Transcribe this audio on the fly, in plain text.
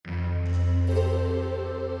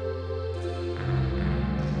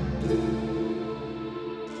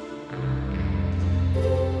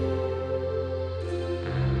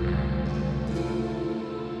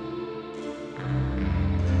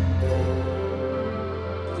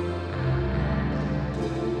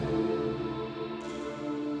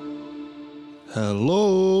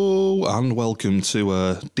Hello and welcome to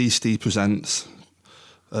DST Presents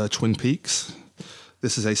Twin Peaks.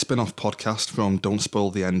 This is a spin-off podcast from Don't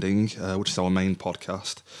Spoil the Ending, which is our main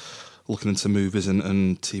podcast, looking into movies and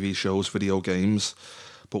TV shows, video games,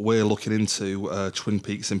 but we're looking into Twin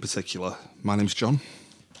Peaks in particular. My name's John.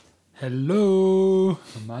 Hello,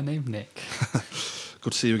 and my name's Nick.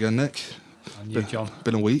 Good to see you again, Nick. And you, John.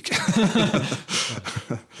 Been a week.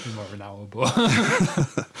 More of an hour,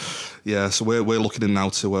 but... Yeah, so we're looking in now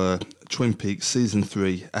to Twin Peaks Season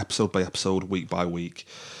 3, episode by episode, week by week.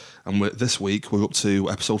 And this week we're up to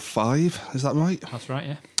episode 5, is that right? That's right,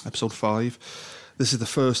 yeah. Episode 5. This is the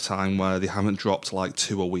first time where they haven't dropped like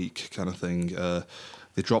 2 a week kind of thing.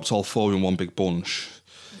 They dropped all 4 in one big bunch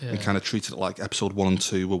and kind of treated it like episode 1 and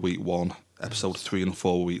 2 were week 1, episode 3 and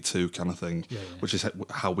 4 were week 2 kind of thing, which is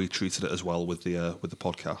how we treated it as well with the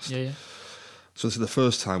podcast. Yeah. So this is the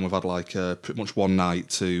first time we've had like pretty much one night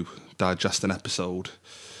to digest an episode.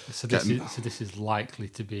 So this is likely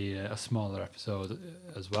to be a smaller episode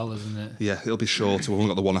as well, isn't it? Yeah, it'll be shorter. We've only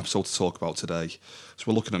got the one episode to talk about today. So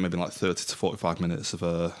we're looking at maybe like 30 to 45 minutes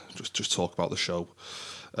of just talk about the show.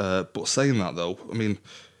 But saying that though, I mean,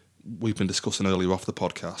 we've been discussing earlier off the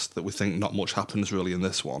podcast that we think not much happens really in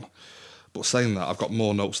this one. But saying that, I've got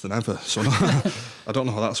more notes than ever, so I don't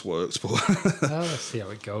know how that's worked. But well, let's see how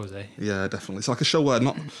it goes, eh? Yeah, definitely. It's like a show where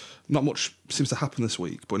not much seems to happen this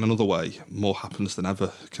week, but in another way, more happens than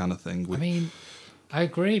ever, kind of thing. I mean, I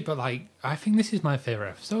agree, but like, I think this is my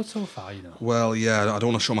favourite episode so far. You know. Well, yeah, I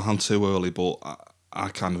don't want to show my hand too early, but I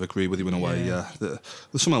kind of agree with you in a way. Yeah,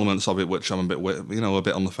 there's some elements of it which I'm a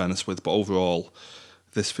bit on the fence with, but overall,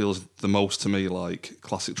 this feels the most to me like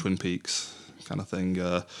classic Twin Peaks kind of thing.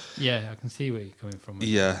 Yeah, I can see where you're coming from.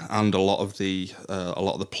 Yeah, and a lot of the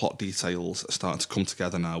plot details are starting to come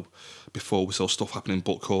together now. Before we saw stuff happen in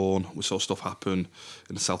Buckhorn, we saw stuff happen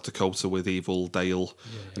in South Dakota with Evil Dale,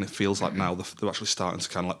 and it feels like now they're actually starting to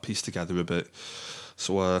kind of like piece together a bit.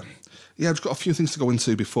 So I've just got a few things to go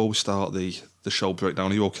into before we start the show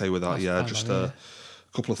breakdown. Are you okay with that? That's fine, a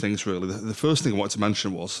couple of things really. The first thing I wanted to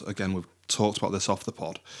mention was, again, we've talked about this off the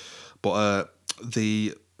pod, but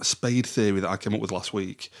the Spade theory that I came up with last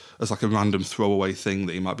week as like a random throwaway thing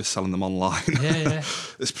that he might be selling them online. Yeah.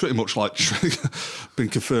 It's pretty much like been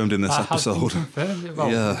confirmed in this episode. Has been confirmed.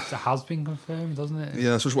 Well, it has been confirmed, doesn't it?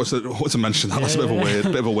 Yeah, so I just wanted to mention that. That's a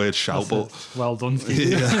bit of a weird shout, but well done, Steve.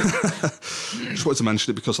 Yeah. Just wanted to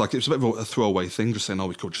mention it because like it's a bit of a throwaway thing, just saying,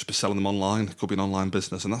 we could just be selling them online. It could be an online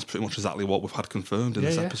business, and that's pretty much exactly what we've had confirmed in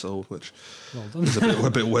this episode, which is a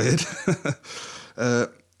bit weird.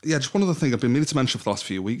 Just one other thing I've been meaning to mention for the last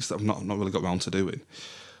few weeks that I've not really got around to doing.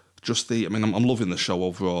 I'm loving the show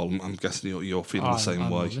overall. I'm guessing you're feeling the same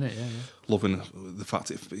way. Loving it, Loving the fact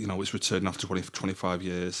it's returning after 25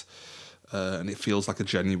 years, and it feels like a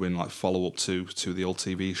genuine like follow up to the old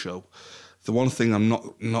TV show. The one thing I'm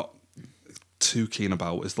not too keen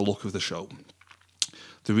about is the look of the show.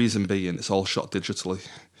 The reason being, it's all shot digitally.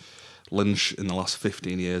 Lynch, in the last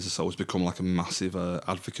 15 years or so, has become like a massive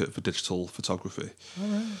advocate for digital photography. Oh,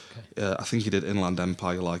 right, okay. I think he did Inland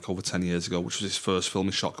Empire like over 10 years ago, which was his first film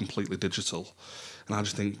he shot completely digital. And I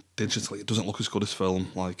just think digitally it doesn't look as good as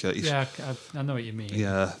film. Like I know what you mean.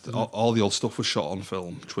 Yeah, all the old stuff was shot on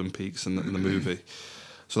film, Twin Peaks and the movie.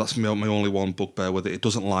 So that's my only one bugbear with it. It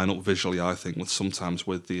doesn't line up visually, I think, with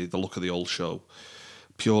the look of the old show.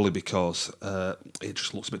 Purely because it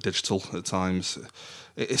just looks a bit digital at times.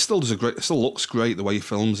 It still looks great the way he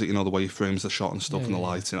films it, the way he frames the shot and stuff and the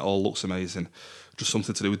lighting. It all looks amazing. Just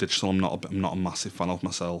something to do with digital. I'm not a massive fan of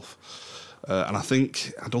myself, and I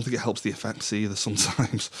don't think it helps the effects either.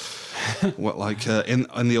 Sometimes,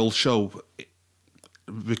 in the old show,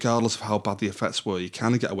 regardless of how bad the effects were, you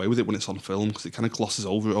kind of get away with it when it's on film because it kind of glosses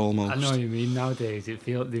over it almost. I know what you mean. Nowadays, they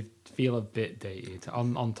feel a bit dated.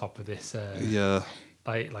 On top of this,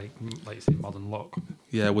 like you say, modern look.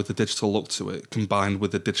 Yeah, with the digital look to it, combined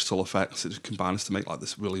with the digital effects, it combines to make like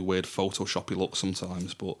this really weird Photoshoppy look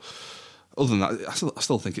sometimes. But other than that, I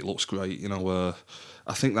still think it looks great. I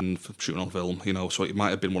think that for shooting on film, so it might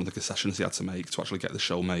have been one of the concessions he had to make to actually get the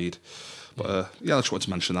show made. But I just wanted to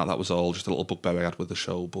mention that was all, just a little bugbear I had with the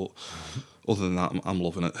show. But other than that, I'm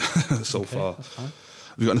loving it so far. That's fine.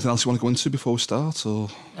 Have you got anything else you want to go into before we start? Or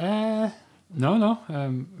No.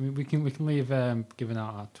 We can leave giving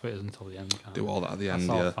out our Twitters until the end. Do all that at the end.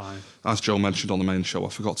 That's all yeah. fine. As Joe mentioned on the main show, I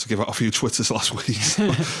forgot to give out a few Twitters last week.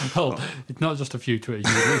 Well, it's not just a few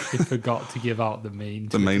Twitters. You literally forgot to give out the main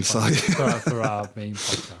site for our main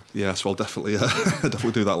podcast. Yeah, so I'll definitely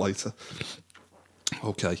do that later.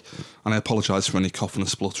 Okay, and I apologise for any coughing and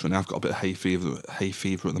spluttering. I've got a bit of hay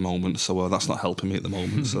fever at the moment, so that's not helping me at the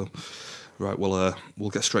moment. So Right, well, we'll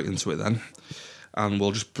get straight into it then. And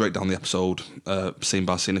we'll just break down the episode scene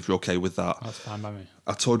by scene if you're okay with that. That's fine by me.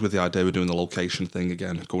 I toyed with the idea of doing the location thing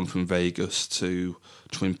again, going from Vegas to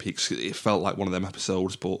Twin Peaks. It felt like one of them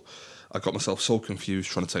episodes, but I got myself so confused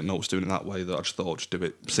trying to take notes doing it that way that I just thought, just do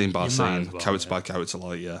it scene by scene, character by character,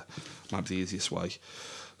 like, might be the easiest way.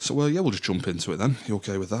 So, we'll just jump into it then. You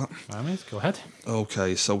okay with that? Right, go ahead.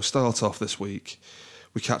 Okay, so we start off this week.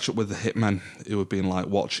 We catch up with the hitmen who have been, like,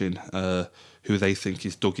 watching who they think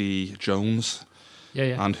is Dougie Jones.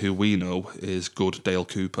 Yeah. And who we know is good Dale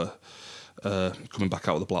Cooper coming back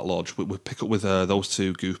out of the Black Lodge. We pick up with those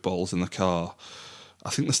two goofballs in the car. I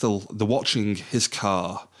think they're watching his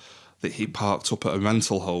car that he parked up at a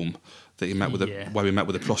rental home that he met with where he met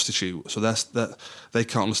with a prostitute. So they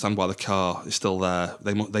can't understand why the car is still there.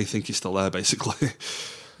 They think he's still there basically.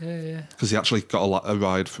 Yeah. Because he actually got a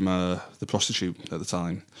ride from the prostitute at the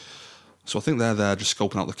time. So I think they're there just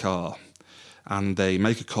scoping out the car. And they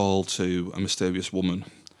make a call to a mysterious woman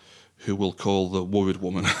who we'll call the Worried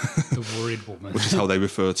Woman. The Worried Woman. Which is how they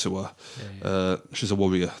refer to her. Yeah. She's a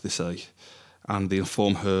worrier, they say. And they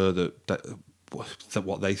inform her that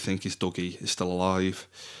what they think is Dougie is still alive.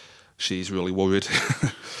 She's really worried.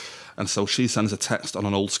 And so she sends a text on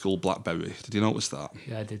an old school BlackBerry. Did you notice that?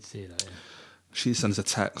 Yeah, I did see that, yeah. She sends a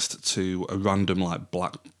text to a random like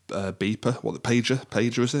black beeper. What, the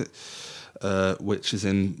pager is it? Which is I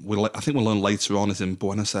think we'll learn later on, is in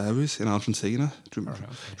Buenos Aires in Argentina. Do you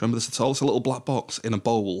remember this at all? It's a little black box in a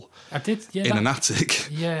bowl. I did, yeah. In an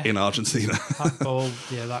attic in Argentina. That bowl,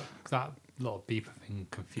 that little beeper thing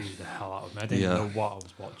confused the hell out of me. I didn't know what I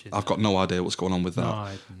was watching. I've got no idea what's going on with that. No,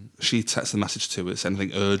 I didn't. She texts a message to it,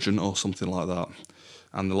 anything urgent or something like that.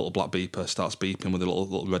 And the little black beeper starts beeping with a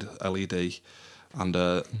little red LED. And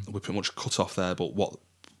we're pretty much cut off there, but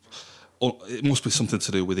it must be something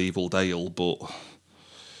to do with Evil Dale, but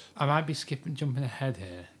I might be jumping ahead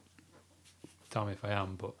here. Tell me if I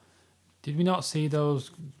am, but did we not see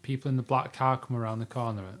those people in the black car come around the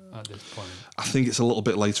corner at this point? I think it's a little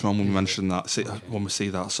bit later on when we mention that. When we see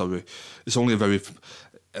that, sorry. It's only my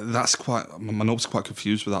notes are quite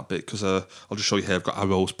confused with that bit because I'll just show you here. I've got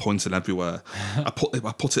arrows pointing everywhere. I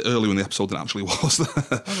put it earlier in the episode than it actually was.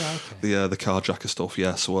 Okay. The carjacker stuff,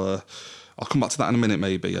 yeah. So I'll come back to that in a minute,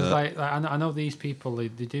 maybe. I know these people. They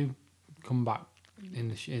do come back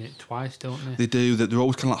in it twice, don't they? They do. They're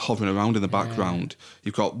always kind of like hovering around in the background.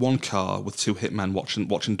 You've got one car with two hitmen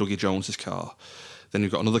watching Dougie Jones's car. Then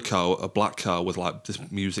you've got another car, a black car with like this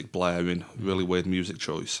music blaring, really weird music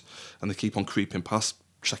choice, and they keep on creeping past,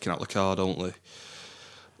 checking out the car, don't they?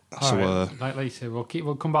 Like you said,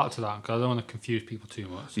 we'll come back to that because I don't want to confuse people too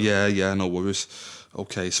much. So. Yeah, no worries.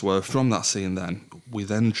 Okay, so from that scene then, we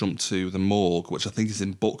then jump to the morgue, which I think is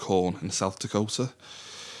in Buckhorn in South Dakota,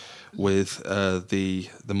 with is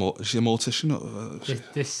she a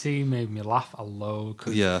mortician? This scene made me laugh a load.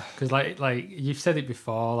 Because like you've said it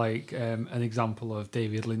before, like an example of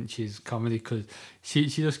David Lynch's comedy, because she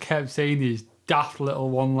just kept saying these daft little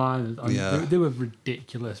one-liners. They were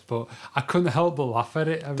ridiculous, but I couldn't help but laugh at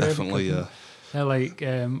it. Definitely, yeah.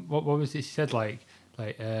 What was it? She said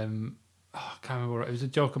I can't remember what it was. A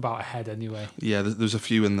joke about a head anyway. Yeah, there's a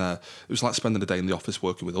few in there. It was like spending a day in the office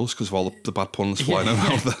working with us because of all the bad puns flying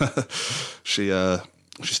around there. She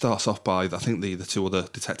starts off by, I think the two other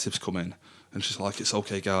detectives come in and she's like, "It's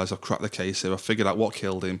okay, guys, I've cracked the case here. I've figured out what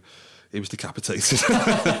killed him. He was decapitated."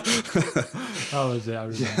 That was it. I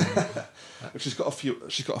remember. She's got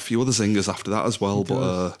a few other zingers after that as well,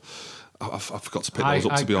 but I forgot to pick those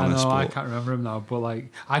up, to be honest. I can't remember them now, but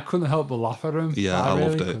I couldn't help but laugh at them. Yeah, I really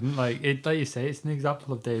loved it. Couldn't. Like you say, it's an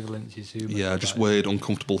example of David Lynch's humour. Yeah, just weird,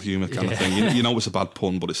 uncomfortable humour kind of thing. You know it's a bad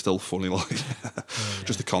pun, but it's still funny,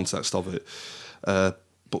 just the context of it.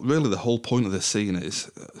 But really, the whole point of this scene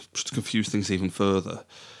is, just to confuse things even further,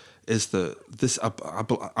 is that this,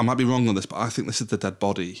 I might be wrong on this, but I think this is the dead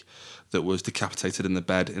body that was decapitated in the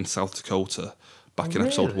bed in South Dakota back in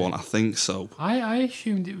episode 1. I think so. I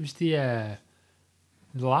assumed it was the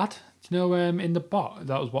lad, do you know, in the box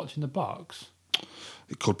that was watching the box.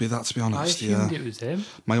 It could be that, to be honest. I assumed it was him.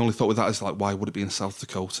 My only thought with that is why would it be in South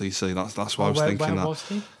Dakota? You see, that's why I was thinking where that. Was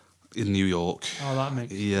he? In New York. Oh, that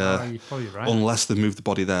makes sense. Yeah. You're probably right. Unless they moved the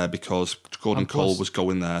body there because Gordon Cole was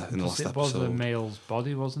going there in the last episode. It was a male's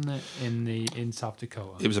body, wasn't it, in South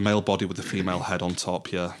Dakota? It was a male body with a female head on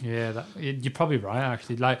top, yeah. Yeah, you're probably right,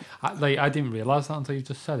 actually. I didn't realise that until you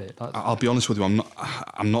just said it. I'll be honest with you,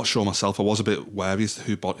 I'm not sure myself. I was a bit wary as to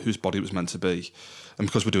whose body it was meant to be. And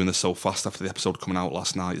because we're doing this so fast after the episode coming out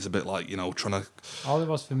last night, it's a bit like, trying to... All it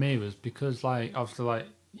was for me was because, obviously,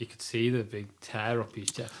 you could see the big tear up his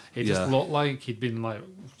chest. It just looked like he'd been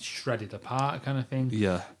shredded apart, kind of thing.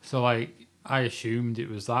 Yeah. So I assumed it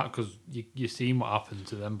was that because you seen what happened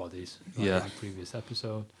to them bodies in the previous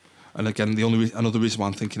episode. And again, another reason why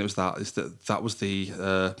I'm thinking it was that is that was the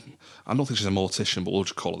I don't think she's a mortician, but we'll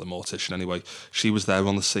just call it the mortician anyway. She was there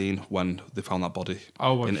on the scene when they found that body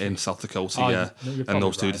in South Dakota, and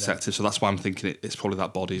those two detectives. So that's why I'm thinking it's probably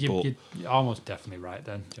that body. You're almost definitely right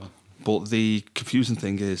then, John. But the confusing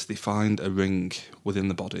thing is they find a ring within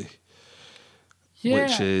the body,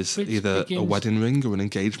 which is either a wedding ring or an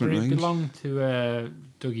engagement ring. It belonged to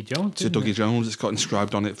Dougie Jones. Jones. It's got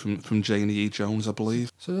inscribed on it from Janie E. Jones, I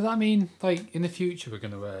believe. So does that mean, like, in the future we're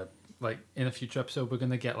going to, in a future episode, we're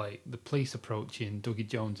going to get, like, the police approaching Dougie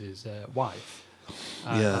Jones's wife?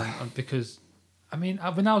 Because, I mean,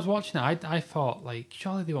 when I was watching it, I thought, like,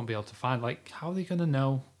 surely they won't be able to find, like, how are they going to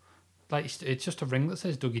know? Like, it's just a ring that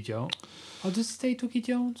says Dougie Jones. Or does it say Dougie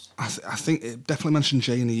Jones? I think it definitely mentioned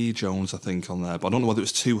Janie E. Jones, I think, on there. But I don't know whether it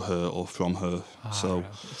was to her or from her. Right.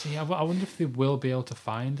 See, I wonder if they will be able to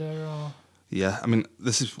find her or... Yeah, I mean,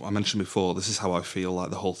 this is what I mentioned before. This is how I feel like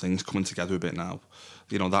the whole thing's coming together a bit now.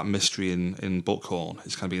 You know, that mystery in Buckhorn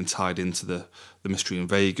is kind of being tied into the mystery in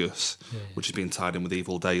Vegas, which is being tied in with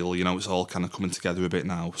Evil Dale. You know, it's all kind of coming together a bit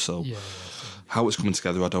now. So how it's coming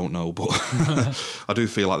together, I don't know. But I do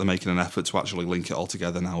feel like they're making an effort to actually link it all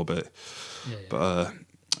together now a bit. But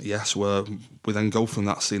yes, we then go from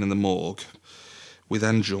that scene in the morgue. We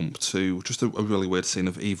then jump to just a really weird scene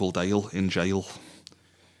of Evil Dale in jail.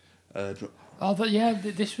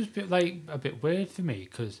 This was a bit weird for me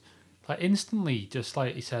because, like, instantly, just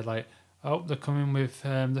like he said, like, oh, they're coming with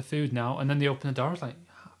the food now, and then they open the door. I was like,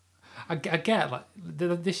 I get, like,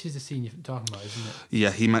 this is the scene you're talking about, isn't it?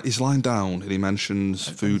 Yeah, he's lying down and he mentions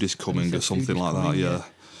food is coming or something like that. Yeah.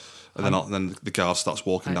 And then the guard starts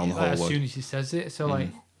walking down the hallway. As soon as he says it. So, like,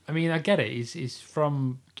 I mean, I get it. He's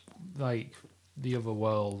from, like, the other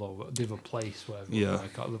world or the other place, whatever.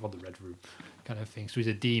 Like, or the Red Room kind of thing. So he's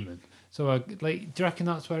a demon. So, like, do you reckon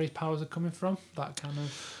that's where his powers are coming from? That kind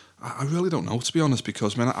of... I really don't know, to be honest,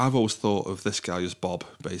 because, man, I've always thought of this guy as Bob,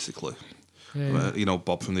 basically. You know,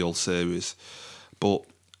 Bob from the old series. But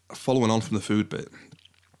following on from the food bit,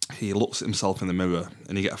 he looks at himself in the mirror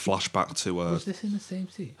and you get a flashback to... Was this in the same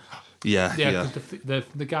scene? Yeah. Because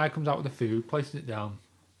the guy comes out with the food, places it down,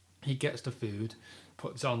 he gets the food,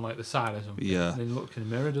 puts it on, like, the side or something, and then looks in the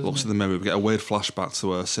mirror, doesn't he? Looks in the mirror. We get a weird flashback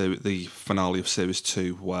to the finale of Series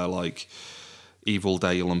 2, where, like, Evil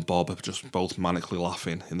Dale and Bob are just both manically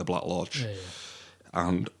laughing in the Black Lodge.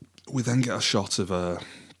 And we then get a shot of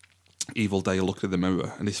Evil Dale looking in the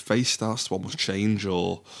mirror, and his face starts to almost change,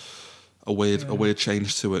 or a weird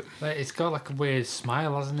change to it. Like, it's got, like, a weird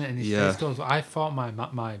smile, hasn't it? And his face goes. I thought my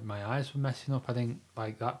eyes were messing up. I think,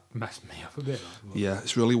 like, that messed me up a bit. Yeah,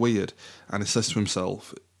 it's really weird. And he says to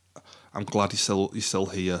himself, "I'm glad he's still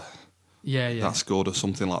here." Yeah. That's good, or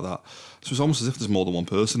something like that. So it's almost as if there's more than one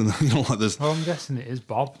person in there. You know, like there's. Well, I'm guessing it is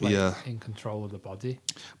Bob, in control of the body.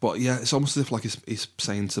 But yeah, it's almost as if like he's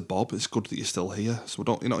saying to Bob, "It's good that you're still here." So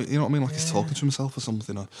don't you know what I mean? Like he's talking to himself or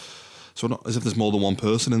something. So not as if there's more than one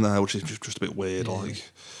person in there, which is just a bit weird. And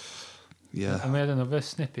we had another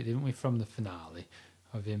snippet, didn't we, from the finale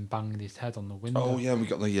of him banging his head on the window. Oh yeah, we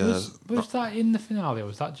got the. Was that in the finale, or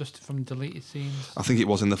was that just from deleted scenes? I think it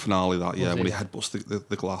was in the finale when he headbutts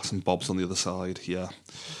the glass and Bob's on the other side. Yeah,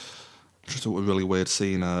 just a really weird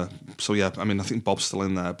scene. So yeah, I mean, I think Bob's still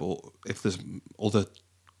in there, but if there's other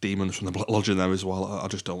demons from the Black Lodge in there as well, I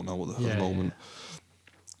just don't know at the moment.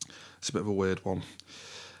 It's a bit of a weird one.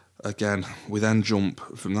 Again, we then jump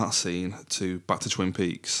from that scene back to Twin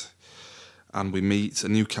Peaks, and we meet a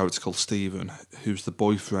new character called Stephen, who's the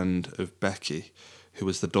boyfriend of Becky, who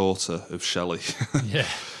is the daughter of Shelley.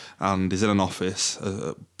 And he's in an office,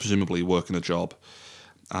 presumably working a job,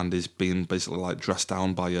 and he's being basically like dressed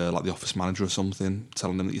down by like the office manager or something,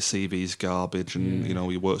 telling him that your CV's garbage and you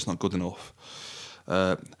know your work's not good enough.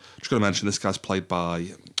 Just going to mention this guy's played by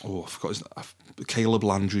I forgot his name, Caleb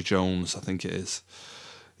Landry Jones, I think it is.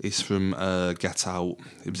 He's from Get Out.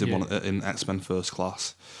 He was in X-Men First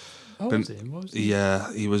Class. Oh, was he? What was he?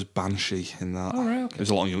 Yeah, he was Banshee in that. Oh, right, okay. He was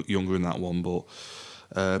a lot younger in that one, but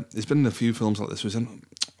he's been in a few films like this. He was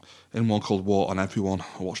in one called War on Everyone,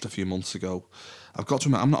 I watched a few months ago. I've got to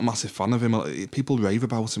admit, I'm not a massive fan of him. People rave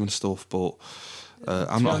about him and stuff, but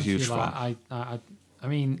I'm not a huge fan. I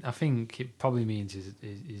mean, I think it probably means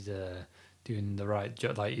he's doing the right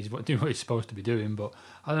job, like he's doing what he's supposed to be doing, but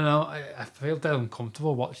I don't know, I feel dead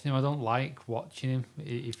uncomfortable watching him. I don't like watching him.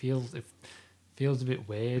 It feels a bit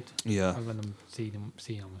weird when I'm seeing him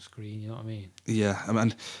on the screen, you know what I mean? Yeah, I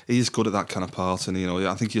mean, he's good at that kind of part, and you know,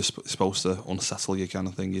 I think you're supposed to unsettle you kind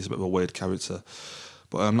of thing. He's a bit of a weird character,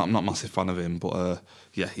 but I'm not a massive fan of him, but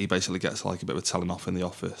he basically gets like a bit of a telling off in the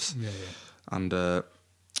office. And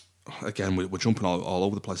again, we're jumping all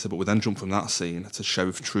over the place here, but we then jump from that scene to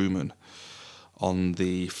Sheriff Truman on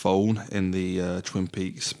the phone in the Twin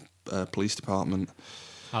Peaks police department.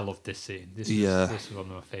 I love this scene. This is one of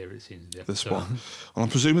my favourite scenes of the episode. This one. Well, I'm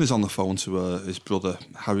presuming he's on the phone to his brother,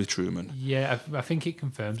 Harry Truman. Yeah, I think it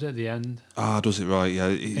confirms it at the end. Does it? Right, yeah.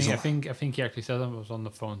 I think he actually said I was on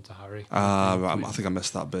the phone to Harry. Right, I think I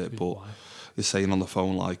missed that bit, but he's saying on the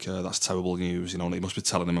phone, like, that's terrible news, and he must be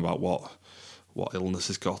telling him about what illness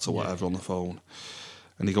he's got or whatever on the phone.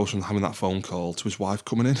 And he goes from having that phone call to his wife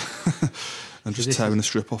coming in and just tearing a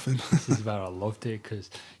strip off him. This is where I loved it,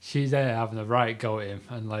 because she's there having a right go at him,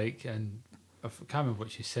 and I can't remember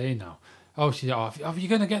what she's saying now. Oh, she's are you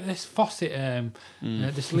going to get this faucet,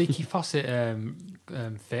 this leaky faucet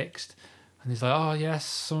fixed? And he's like, oh yes,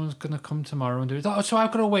 someone's going to come tomorrow and do it. Oh, so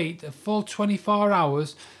I've got to wait a full 24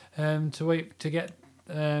 hours to get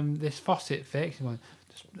this faucet fixed. And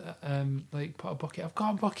just put a bucket. I've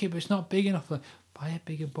got a bucket, but it's not big enough. Like, buy a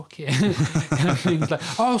bigger bucket. He's like,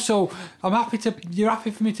 oh, so you're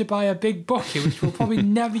happy for me to buy a big bucket, which we'll probably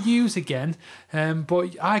never use again,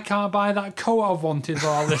 but I can't buy that coat I've wanted for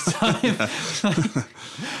all this time.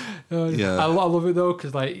 I love it though,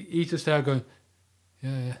 because he's just there going,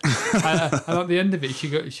 yeah. And at the end of it,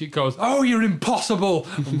 she goes, oh, you're impossible.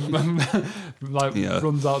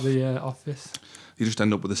 Runs out the office. You just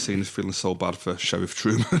end up with the scene feeling so bad for Sheriff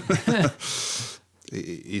Truman.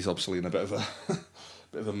 He's obviously in a bit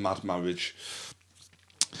of a mad marriage.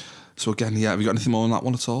 So again, have you got anything more on that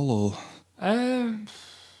one at all, or?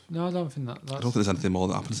 No, I don't think that. I don't think there's anything more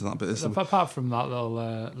that happens in that bit. Is there? Apart from that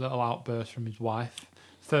little outburst from his wife.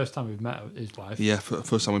 First time we've met his wife. Yeah,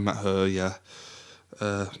 first time we met her. Yeah,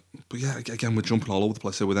 but yeah, again we're jumping all over the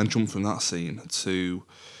place here. We then jump from that scene to.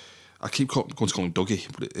 I keep going to call him Dougie,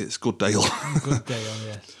 but it's Good Dale. Good Dale,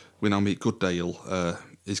 yes. We now meet Good Dale.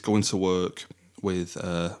 He's going to work with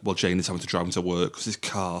Jane is having to drive him to work because his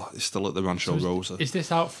car is still at the Rancho Rosa. Is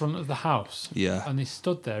this out front of the house? Yeah. And he's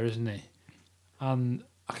stood there, isn't he? And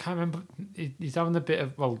I can't remember. He's having a bit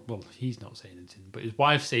of well, he's not saying anything, but his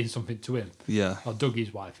wife's saying something to him. Yeah. Or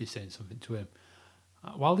Dougie's wife is saying something to him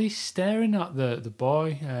while he's staring at the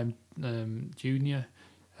boy, Junior.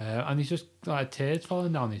 And he's just tears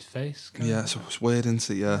falling down his face. Yeah, so it's weird, isn't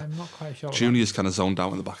it? Yeah. I'm not quite sure. Junior's kind of zoned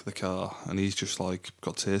out in the back of the car, and he's just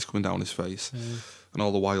got tears coming down his face. Yeah. And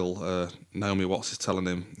all the while, Naomi Watts is telling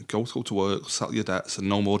him, go to work, settle your debts, and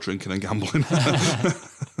no more drinking and gambling.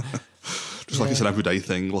 Just like it's an everyday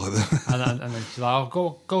thing. Like that. And then she's like,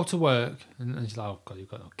 oh, go to work. And she's like, oh, God, you've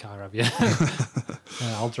got no car, have you?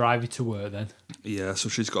 I'll drive you to work then. Yeah, so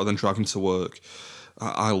she's got to then drive him to work.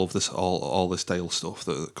 I love this all this Dale stuff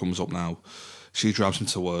that comes up now. She drives him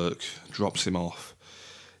to work, drops him off.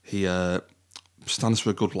 He stands for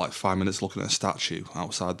a good 5 minutes looking at a statue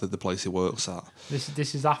outside the place he works at.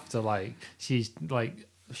 This is after she's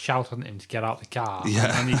shouting at him to get out the car.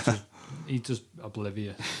 Yeah. And he's just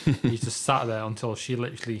oblivious. He's just sat there until she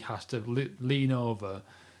literally has to lean over,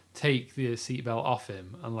 take the seatbelt off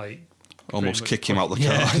him, and almost kick him out the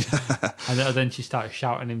car. And then she started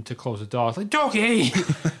shouting him to close the door. It's like, Dougie!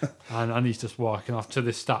 and he's just walking off to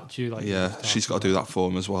this statue. She's got to do that for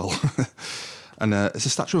him as well. And it's a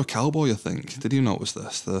statue of a cowboy, I think. Did you notice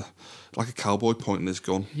this? Like a cowboy pointing his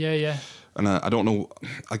gun. Yeah. And I don't know,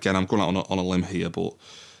 again, I'm going out on a limb here, but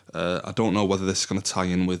I don't know whether this is going to tie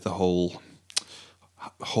in with the whole...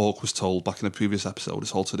 Hawk was told back in a previous episode,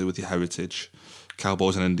 it's all to do with your heritage.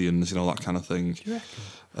 Cowboys and Indians, that kind of thing. Do you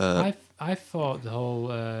reckon? I thought the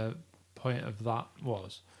whole point of that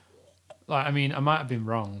was, I might have been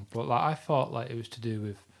wrong, but I thought it was to do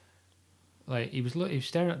with, he was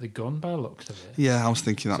staring at the gun by the looks of it. Yeah, I was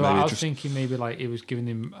thinking that. So maybe I was thinking maybe it was giving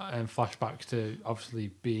him flashbacks to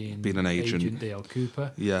obviously being an agent Dale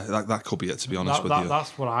Cooper. Yeah, that could be it. To be honest with you,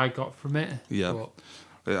 that's what I got from it. Yeah,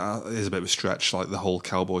 it is a bit of a stretch, the whole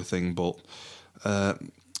cowboy thing, but.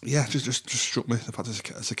 Yeah, just struck me the fact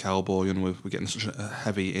it's a cowboy and we're getting such a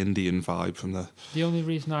heavy Indian vibe from the. The only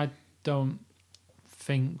reason I don't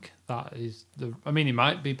think that is it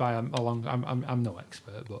might be by a long. I'm no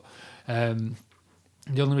expert, but the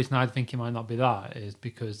only reason I think it might not be that is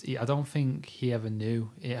because I don't think he ever knew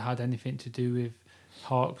it had anything to do with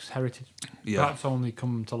Hawk's heritage. Yeah, that's only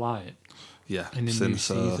come to light. Yeah, in the new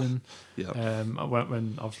season. Yeah,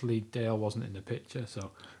 when obviously Dale wasn't in the picture, so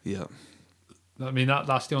yeah.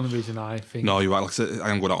 That's the only reason I think. No, you're right. Like I said, I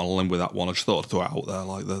am going out on a limb with that one. I just thought I'd throw it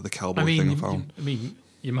out there, the cowboy thing I found.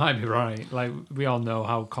 You might be right. We all know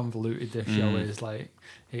how convoluted this show is.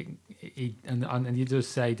 And you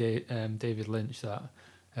just say David Lynch that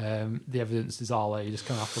the evidence is all there. You just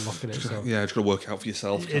kind of have to look at it. So yeah, just got to work out for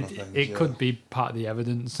yourself. It could be part of the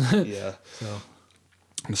evidence. Yeah.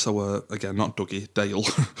 So again, not Dougie, Dale.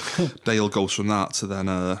 Dale goes from that to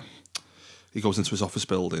then he goes into his office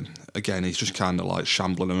building. Again, he's just kind of like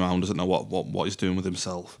shambling around, doesn't know what he's doing with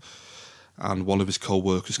himself. And one of his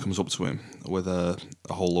co-workers comes up to him with a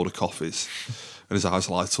whole load of coffees, and his eyes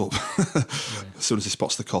light up as soon as he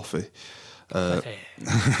spots the coffee.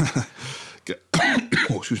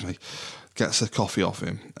 Excuse me. Gets a coffee off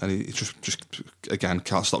him, and he just again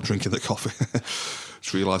can't stop drinking the coffee.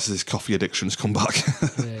 Just realises his coffee addiction's come back.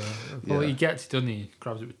 Well, he gets it, doesn't he?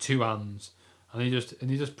 Grabs it with two hands, and he just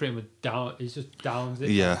pretty much downs it.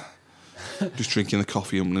 Yeah, just drinking the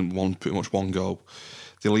coffee in pretty much one go.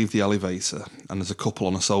 They leave the elevator, and there's a couple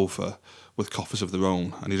on a sofa with coffees of their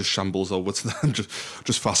own, and he just shambles over to them,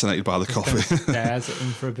 just fascinated by the coffee. Stares at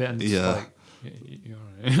them for a bit, and just like, you're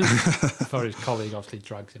right. Before his colleague obviously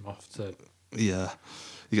drags him off to. Yeah,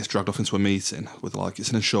 he gets dragged off into a meeting with it's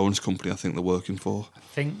an insurance company I think they're working for. I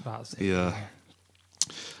think that's it. Yeah.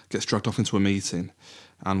 Gets dragged off into a meeting,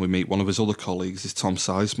 and we meet one of his other colleagues. Is Tom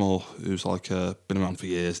Sizemore, who's been around for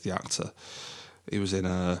years, the actor. He was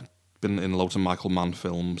been in loads of Michael Mann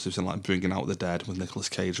films. He was in Bringing Out the Dead with Nicolas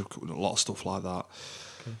Cage, a lot of stuff like that.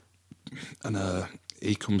 Okay. And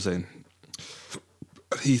he comes in.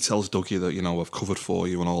 He tells Dougie that, I've covered for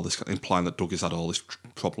you and all this, implying that Dougie's had all this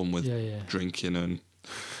problem with drinking and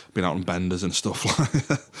being out on benders and stuff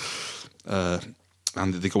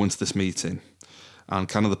and they go into this meeting, and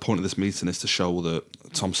kind of the point of this meeting is to show that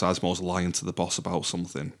Tom Sizemore's lying to the boss about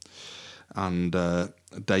something, and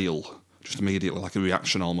Dale just immediately, like a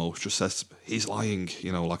reaction almost, just says he's lying,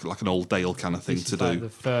 like an old Dale kind of thing this to is do. Like the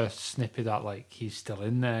first snippet that he's still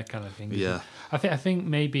in there kind of thing. Yeah, I think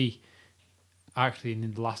maybe. Actually,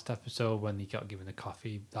 in the last episode when he got given the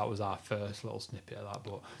coffee, that was our first little snippet of that.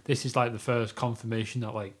 But this is the first confirmation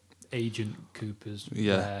that Agent Cooper's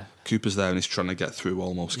there. Cooper's there and he's trying to get through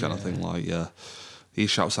almost kind of thing. He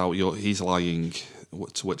shouts out, "He's lying,"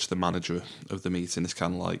 to which the manager of the meeting is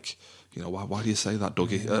kind of like, why do you say that,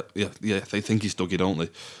 Dougie? They think he's Dougie, don't they?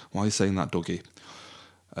 Why are you saying that, Dougie?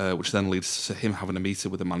 Which then leads to him having a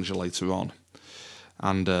meeting with the manager later on.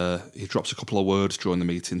 And he drops a couple of words during the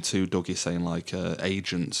meeting to Dougie saying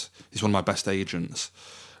agent. He's one of my best agents.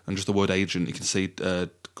 And just the word agent, you can see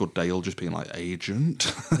Good Dale just being like,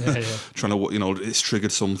 agent? Yeah. Trying to, it's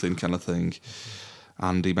triggered something kind of thing.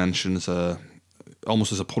 And he mentions,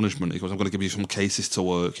 almost as a punishment, he goes, I'm going to give you some cases to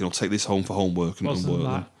work, take this home for homework and work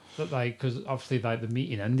them. Because obviously the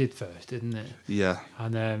meeting ended first, didn't it? Yeah.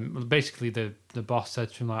 And basically the boss said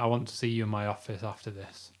to him, I want to see you in my office after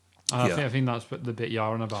this. I think that's the bit you're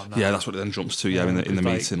on about now. Yeah, that's what it then jumps to. Yeah, in the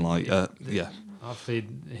meeting, Obviously,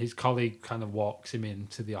 his colleague kind of walks him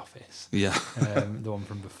into the office. Yeah, the one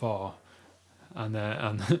from before, and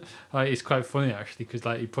it's quite funny actually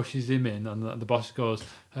because he pushes him in, and the boss goes,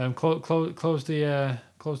 close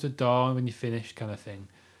the door when you finish, kind of thing,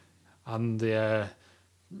 and they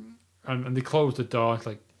close the door. It's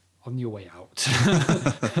like on your way out,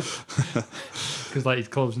 because he's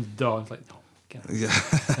closing the door. And it's like no. Yeah.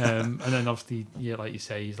 And then obviously, like you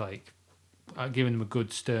say, he's giving him a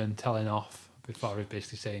good stern telling off before he's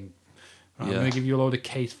basically saying, I'm going to give you a load of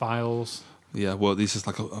case files. Yeah, well, this is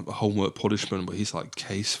a homework punishment, but he's like,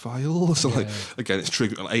 case files? So again, it's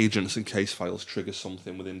agents and case files trigger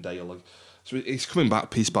something within Dale. So it's coming back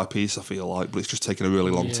piece by piece, I feel like, but it's just taking a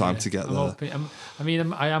really long time to get there.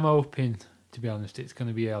 I am hoping, to be honest, it's going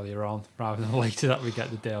to be earlier on rather than later that we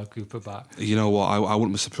get the Dale Cooper back. You know what? I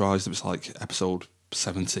wouldn't be surprised if it's episode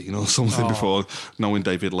 70, or something before. Knowing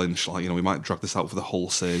David Lynch, we might drag this out for the whole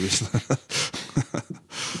series. It's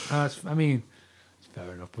fair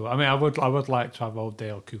enough. But I would like to have old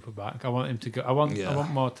Dale Cooper back. I want him to go. I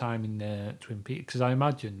want more time in Twin Peaks because I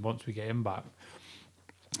imagine once we get him back,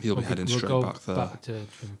 he'll be heading straight back there. Back to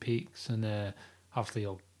Twin Peaks, and hopefully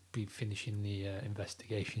he'll be finishing the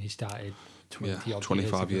investigation he started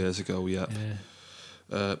 25 years ago. Yeah.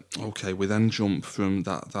 Okay, we then jump from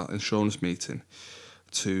that insurance meeting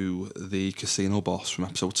to the casino boss from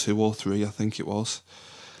episode 2 or 3, I think it was,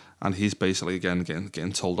 and he's basically again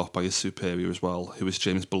getting told off by his superior as well, who is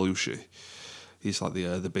James Belushi. He's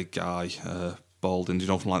the big guy, balding. Do you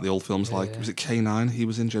know from the old films? Was it K9? He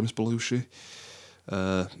was in James Belushi.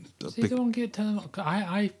 Don't get telling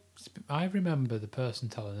him. I remember the person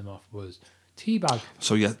telling him off was T-Bag.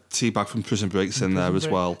 So T-Bag from Prison Break's in there as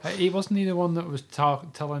well. He wasn't the one that was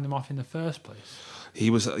telling him off in the first place. He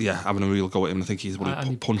was having a real go at him. I think he's one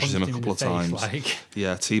who punches him a couple of times.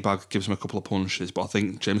 Yeah, T-Bag gives him a couple of punches, but I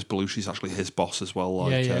think James Belushi's actually his boss as well.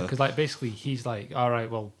 Because basically he's like, all right,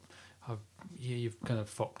 well, you've kind of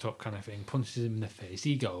fucked up kind of thing. Punches him in the face.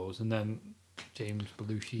 He goes, and then James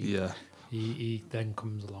Belushi. He then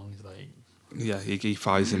comes along. He's like. Yeah, he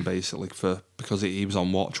fires him basically because he was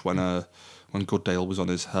on watch when Goodale was on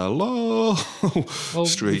his hello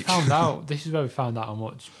streak. We found out. This is where we found out how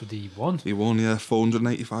much he won. He won, yeah,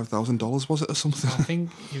 $485,000 was it or something? I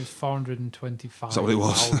think it was $425,000. Is that what it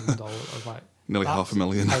was? I was like, nearly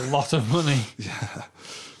 $500,000. A lot of money.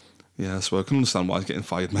 Yeah. So I can understand why he's getting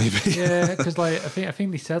fired, maybe. Yeah, because like I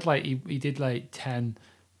think they said like he did like 10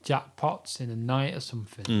 jackpots in a night or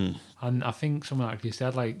something, and I think someone actually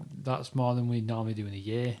said like that's more than we normally do in a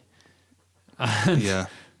year. Yeah,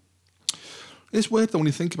 it's weird though when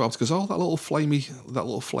you think about it, because all that little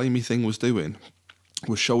flamey thing was doing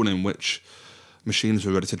was showing him which machines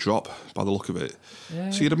were ready to drop by the look of it. Yeah.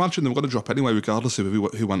 So you'd imagine they were going to drop anyway, regardless of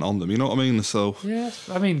who went on them. You know what I mean? So yeah,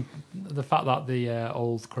 I mean the fact that the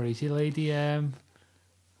old crazy lady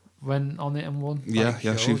went on it and won.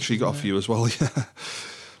 Yeah, she got a few as well. Yeah.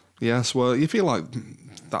 Yeah, so you feel like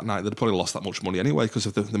that night they'd probably lost that much money anyway, because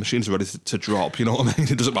if the machines are ready to drop, you know what I mean?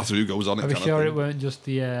 It doesn't matter who goes on it. Are we sure it weren't just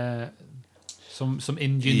the some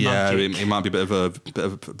Indian magic? Yeah, it might be a bit of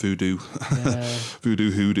voodoo,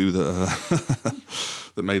 hoodoo that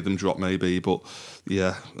that made them drop maybe. But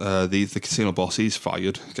yeah, the casino boss, he's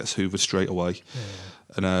fired, gets hoovered straight away,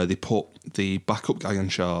 and they put the backup guy in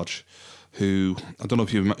charge, who I don't know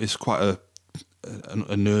if you remember, is quite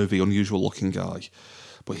a nervy, unusual looking guy.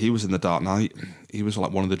 But he was in The Dark Knight. He was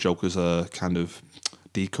like one of the Joker's kind of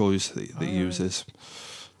decoys that he uses.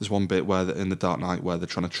 There's one bit where in The Dark Knight where they're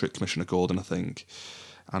trying to trick Commissioner Gordon, I think,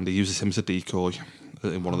 and he uses him as a decoy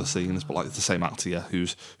in one of the scenes. But like it's the same actor, yeah,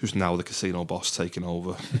 who's now the casino boss taking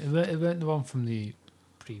over. It weren't the one from the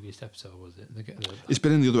previous episode, was it? It's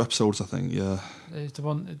been in the other episodes, I think. Yeah. It's the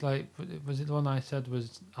one like was it the one I said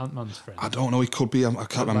was Ant-Man's friend? I don't know. He could be. I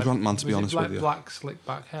can't remember Ant-Man, to be honest with you. Black slick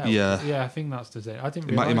back hair. Yeah. I think that's the same. I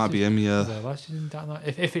didn't. It might be him. Yeah.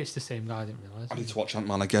 If it's the same guy, I didn't realise. I need to watch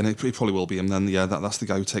Ant-Man again. It probably will be him then. Yeah, that's the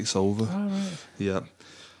guy who takes over. Oh, right. Yeah.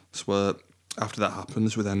 So after that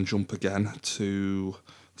happens, we then jump again to.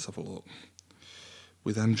 Let's have a look.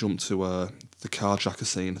 We then jump to the carjacker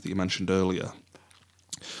scene that you mentioned earlier.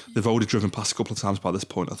 They've already driven past a couple of times by this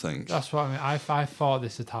point, I think. That's what I mean. I thought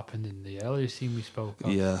this had happened in the earlier scene we spoke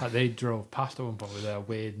of. Yeah. Like they drove past at one point with their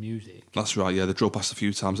weird music. That's right, yeah. They drove past a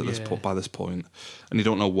few times by this point. And you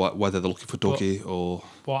don't know whether they're looking for Dougie or...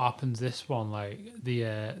 What happens this one, like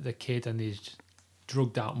the kid and his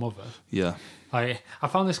drugged out mother. Yeah. Like I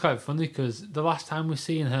found this quite funny because the last time we're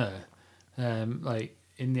seeing her, like...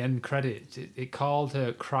 in the end credits, it called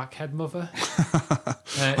her crackhead mother.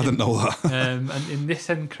 I didn't know that. And in this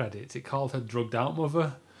end credits, it called her drugged out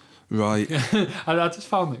mother. Right. And I just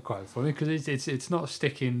found it quite funny because it's not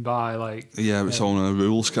sticking by like... Yeah, its own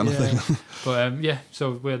rules kind of thing. But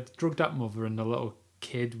so we had drugged out mother and a little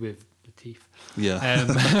kid with the teeth. Yeah. And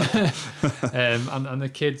the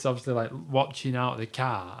kid's obviously like watching out the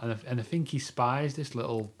car, and I think he spies this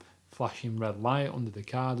little flashing red light under the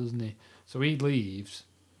car, doesn't he? So he leaves.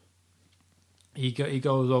 He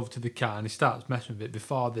goes over to the car and he starts messing with it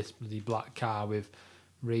before this bloody black car with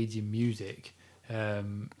raging music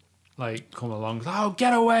like come along. Oh,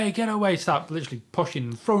 get away! Start literally pushing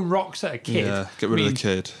and throwing rocks at a kid. Yeah, get rid of the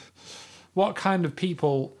kid. What kind of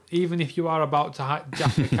people, even if you are about to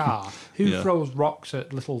hijack the car, who throws rocks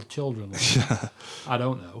at little children? I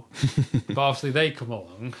don't know. But obviously they come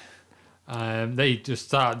along. They just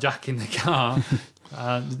start jacking the car.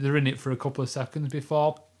 They're in it for a couple of seconds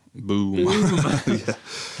before boom.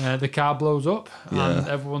 The car blows up and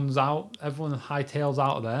everyone's out. Everyone hightails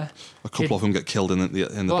out of there. A couple of them get killed in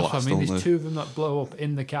the blast. I mean, there's two of them that blow up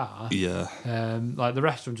in the car. Yeah. Like the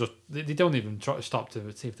rest of them they don't even try to stop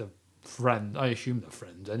to see if they're friends. I assume they're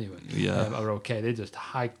friends anyway. Yeah. Are okay. They just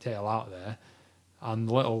hightail out there. And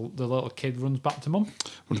the little kid runs back to mum.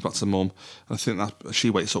 And I think that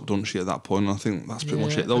she wakes up, doesn't she, at that point? And I think that's pretty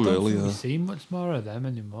much it, though, really. I don't think we've seen much more of them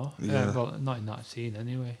anymore. Yeah. Well, not in that scene,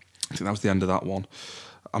 anyway. I think that was the end of that one.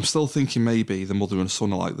 I'm still thinking maybe the mother and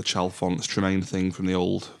son are like the Chalfonts Tremaine thing from the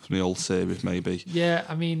old series, maybe. Yeah,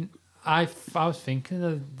 I mean, I was thinking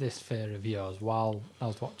of this fear of yours while I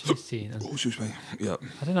was watching this scene. And excuse me. Yeah.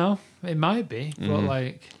 I don't know. It might be, but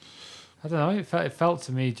like... I don't know. It felt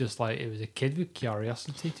to me just like it was a kid with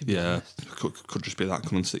curiosity. To be honest, could just be that,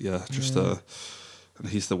 couldn't it? Yeah, just and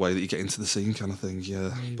he's the way that you get into the scene, kind of thing.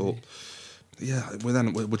 Yeah, maybe. But yeah,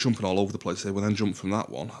 we're jumping all over the place here. We then jump from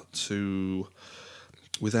that one to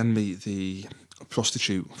we then meet the a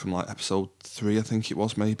prostitute from like episode 3, I think it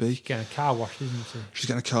was, maybe. She's getting a car washed, isn't she? She's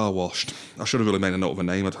getting a car washed. I should have really made a note of her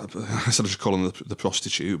name. Instead of just calling her the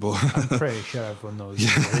prostitute, but I'm pretty sure everyone knows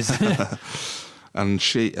who it is. And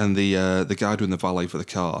she and the guy doing the valet for the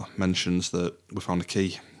car mentions that we found a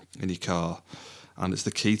key in your car, and it's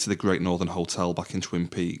the key to the Great Northern Hotel back in Twin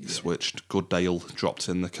Peaks, which Goodale dropped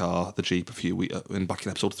in the car, the Jeep, a few weeks back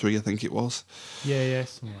in episode 3, I think it was. Yeah,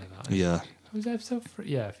 something like that. Yeah. Was it episode 3?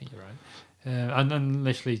 Yeah, I think you're right. And then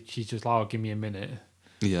literally she's just like, "Oh, give me a minute."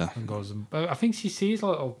 Yeah. And goes, I think she sees a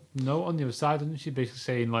little note on the other side, doesn't she? Basically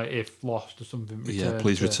saying like, if lost or something,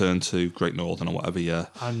 please return to Great Northern or whatever. Yeah.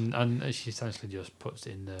 And she essentially just puts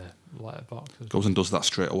it in the letterbox. Goes and does that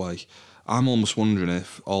straight away. I'm almost wondering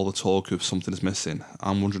if all the talk of something is missing.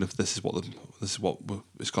 I'm wondering if this is what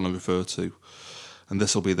it's going to refer to, and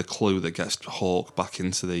this will be the clue that gets Hawk back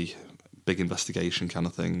into the big investigation kind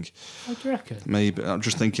of thing. What do you reckon? Maybe. I'm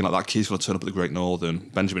just thinking like that key's going to turn up at the Great Northern.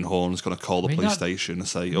 Benjamin Horne's going to call the police station and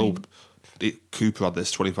say, Cooper had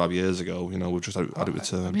this 25 years ago. You know, we've just had it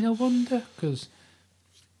returned. I wonder, because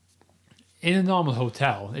in a normal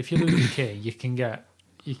hotel, if you lose the key, you can get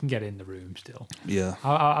in the room still. Yeah.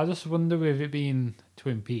 I just wonder, with it being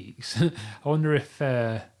Twin Peaks, I wonder if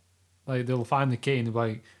they'll find the key and they'll be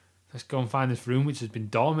like, let's go and find this room which has been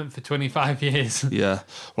dormant for 25 years. Yeah.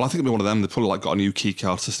 Well, I think it'll be one of them. They've probably like got a new key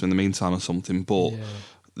card system in the meantime or something. But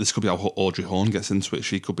this could be how Audrey Horne gets into it.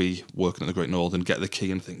 She could be working at the Great Northern, get the key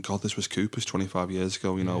and think, God, this was Cooper's 25 years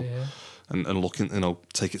ago, you know. Yeah. And look,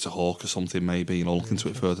 take it to Hawk or something maybe, look into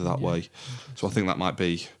it further that way. So I think that might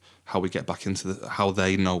be how we get back into how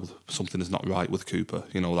they know something is not right with Cooper,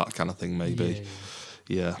 that kind of thing maybe.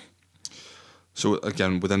 Yeah. So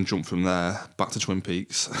again, we then jump from there back to Twin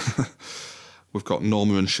Peaks. We've got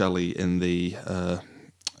Norma and Shelley in the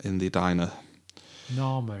diner.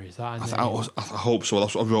 Norma, is that a name? I hope so.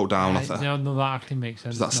 That's what I wrote down. No, that actually makes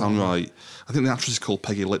sense. Does that sound right? I think the actress is called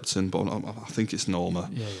Peggy Lipton, but I think it's Norma.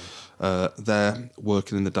 Yeah. They're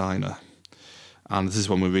working in the diner, and this is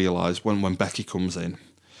when we realise when Becky comes in,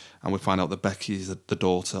 and we find out that Becky's the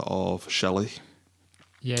daughter of Shelley.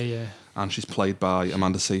 Yeah. And she's played by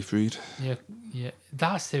Amanda Seyfried. Yeah.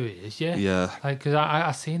 That's who it is, yeah. Yeah. Because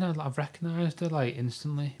I seen her, I've recognised her,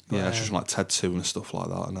 instantly. But, she's from, Ted 2 and stuff like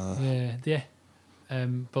that. And, Yeah.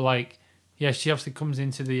 But, she obviously comes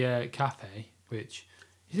into the cafe, which...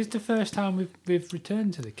 Is this the first time we've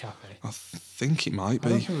returned to the cafe? I think it might be.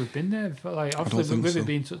 I don't think we've been there. But, obviously, with it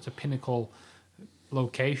being such a pinnacle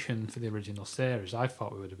location for the original series, I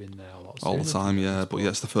thought we would have been there a lot sooner. All the time, yeah. But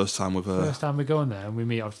it's the first time we've... First time we're going there, and we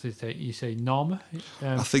meet, obviously, you say Norma?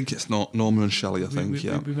 I think it's not Norma and Shelley, I think,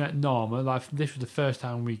 we met Norma. This was the first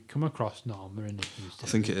time we come across Norma in the news. I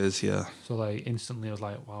think it is, yeah. So, instantly I was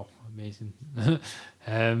like, wow, amazing.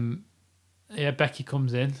 Becky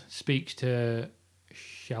comes in, speaks to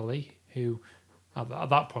Shelley, who, at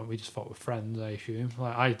that point, we just thought were friends, I assume.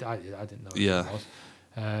 I didn't know who it was.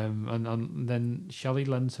 And then Shelley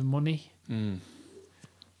lends her money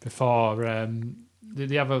before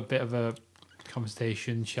they have a bit of a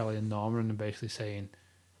conversation, Shelley and Norma, and they're basically saying,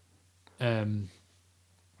 you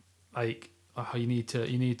need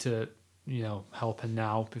to help her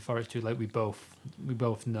now before it's too late. We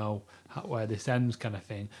both know where this ends, kind of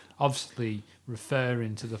thing. Obviously,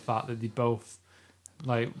 referring to the fact that they both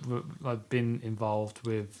been involved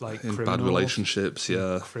with in bad relationships,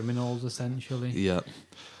 criminals essentially. Yeah.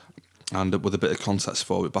 And with a bit of context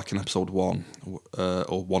for it, back in episode 1,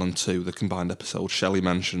 or 1 and 2, the combined episode, Shelley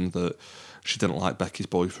mentioned that she didn't like Becky's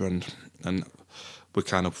boyfriend, and we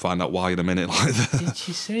kind of find out why in a minute. Did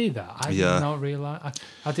she say that? I did not realise.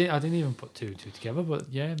 I didn't even put two together, but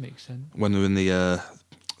yeah, it makes sense. When they're in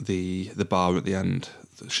the bar at the end,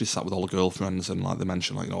 she sat with all the girlfriends, and they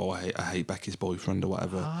mentioned I hate Becky's boyfriend or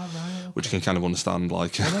whatever, right, okay. Which you can kind of understand.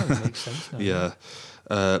 That makes sense now. Yeah.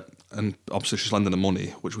 And obviously she's lending the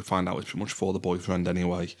money, which we find out is pretty much for the boyfriend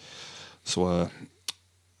anyway. So,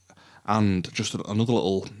 and just another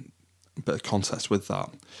little bit of context with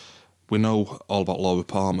that, we know all about Laura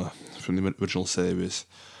Palmer from the original series,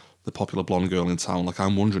 the popular blonde girl in town.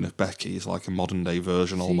 I'm wondering if Becky is a modern day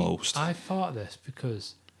version almost. I thought this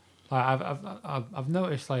because I've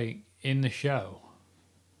noticed in the show,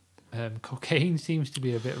 cocaine seems to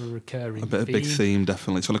be a bit of a recurring a big theme,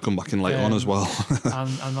 definitely. It's going to come back in later on as well.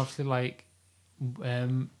 and obviously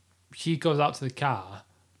she goes out to the car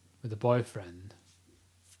with the boyfriend,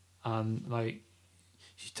 and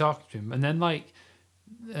she's talking to him, and then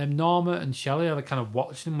Norma and Shelley are kind of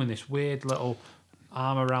watching him with this weird little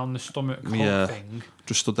arm around the stomach thing.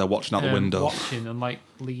 Just stood there watching out the window. Watching and like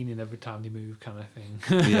leaning every time they move kind of thing.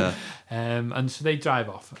 Yeah. And so they drive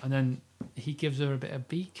off and then he gives her a bit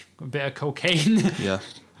of cocaine. Yeah.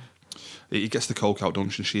 He gets the coke out, don't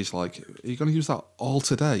she? And she's like, "Are you going to use that all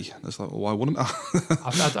today?" And it's like, well, why wouldn't I?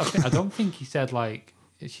 I don't think he said like.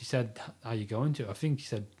 She said, "Are you going to?" I think he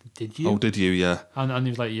said, "Did you?" Oh, did you? Yeah. And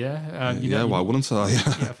he was like, "Yeah." Why wouldn't I? Yeah.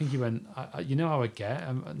 I think he went. You know how I get.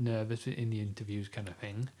 I'm nervous in the interviews, kind of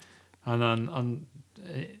thing. And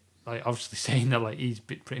like obviously saying that like he's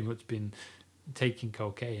pretty much been taking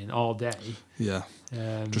cocaine all day. Yeah.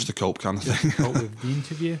 Just to cope kind of thing. Cope with the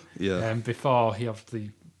interview. Yeah. Before he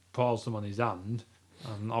obviously pours them on his hand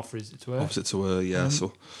and offers it to her. Offers it to her, yeah.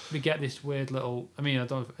 So we get this weird little. I mean, I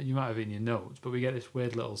don't. You might have it in your notes, but we get this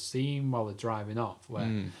weird little scene while they're driving off,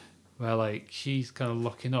 where like she's kind of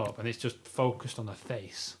looking up, and it's just focused on her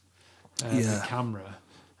face, the camera,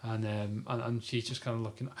 and she's just kind of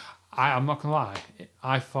looking. I'm not gonna lie.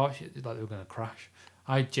 I thought like they were gonna crash.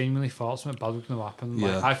 I genuinely thought something bad was gonna happen.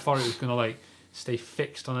 Like, I thought it was gonna like stay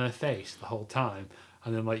fixed on her face the whole time.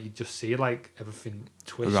 And then, like, you just see, like, everything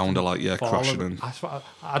twist around her, like, crashing. And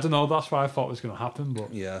I don't know, that's what I thought was going to happen, but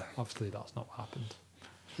obviously that's not what happened.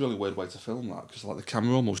 It's a really weird way to film that, because, like, the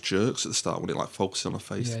camera almost jerks at the start when it, like, focuses on her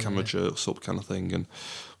face. The camera jerks up kind of thing.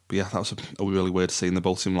 But, yeah, that was a really weird scene. They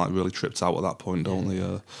both seem, like, really tripped out at that point, don't they?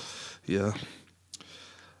 Yeah.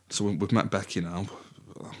 So we've met Becky now.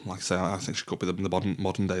 Like I say, I think she could be the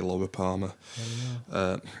modern-day Laura Palmer.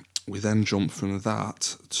 We then jump from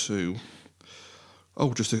that to...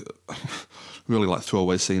 Oh, just a really like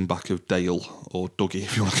throwaway scene back of Dale, or Dougie,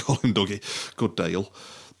 if you want to call him Dougie. Good Dale.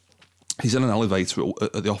 He's in an elevator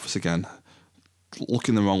at the office again,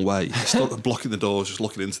 looking the wrong way, blocking the doors, just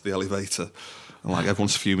looking into the elevator. And like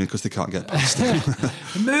everyone's fuming because they can't get past him.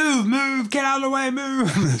 Move, get out of the way,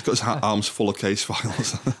 move. He's got his arms full of case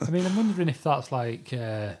files. I mean, I'm wondering if that's like,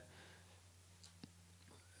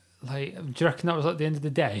 do you reckon that was at the end of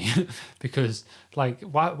the day? Because, like,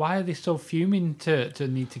 why are they so fuming to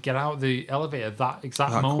need to get out of the elevator that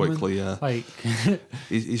exact moment? Quickly, yeah. Like,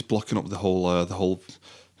 he's blocking up the whole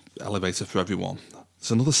elevator for everyone.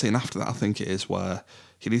 There's another scene after that, I think it is, where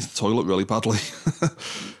he needs the toilet really badly,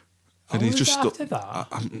 and he's just after that.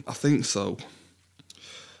 I think so.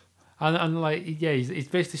 And like, yeah, he's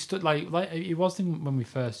basically stood like he wasn't when we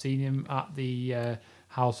first seen him at the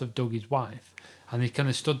house of Dougie's wife. And he kind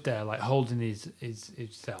of stood there, like, holding his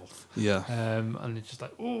self. Yeah. And it's just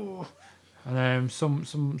like, oh. And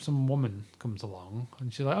some woman comes along,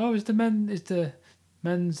 and she's like, oh, is the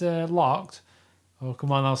men's locked? Oh,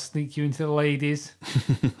 come on, I'll sneak you into the ladies.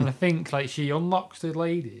 And I think, like, she unlocks the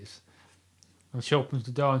ladies, and she opens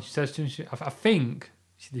the door, and she says to him, I think,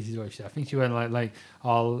 this is what she said, I think she went like,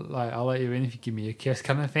 I'll let you in if you give me a kiss,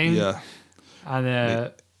 kind of thing. Yeah. And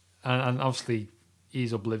obviously,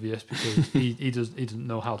 he's oblivious because he doesn't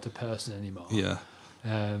know how to person anymore. Yeah.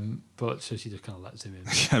 But so she just kind of lets him in.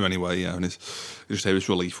 Yeah. Anyway, yeah, and you just hear his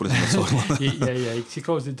relief when he's in the toilet. yeah. She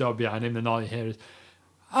closes the door behind him, and all you hear is,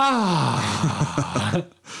 ah.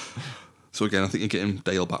 So again, I think you're getting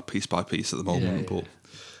Dale back piece by piece at the moment, but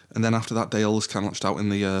and then after that, Dale's kind of just out in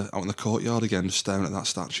the courtyard again, just staring at that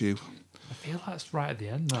statue. I feel that's right at the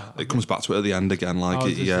end. It comes back to it at the end again. Like,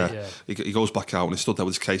 he goes back out and he stood there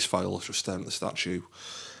with his case files, just staring at the statue.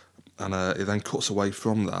 And it then cuts away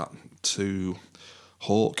from that to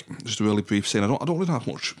Hawk. Just a really brief scene. I don't really have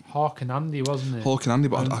much. Hawk and Andy, wasn't it? Hawk and Andy,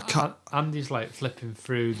 but I can't. Andy's like flipping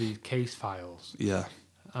through the case files. Yeah.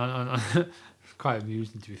 And it's quite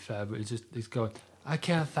amusing, to be fair, but he's going, I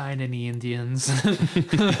can't find any Indians.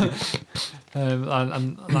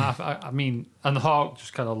 I mean, and Hawk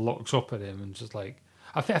just kind of looks up at him and just like,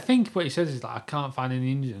 I think what he says is like, I can't find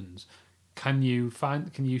any Indians. Can you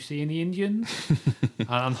see any Indians?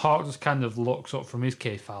 and Hawk just kind of looks up from his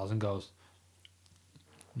case files and goes,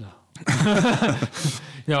 no.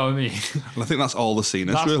 You know what I mean? And I think that's all the scene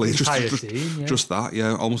is, really. Scene, just that,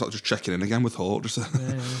 yeah. Almost like just checking in again with Hawk, just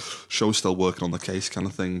show's still working on the case kind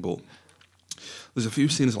of thing. But there's a few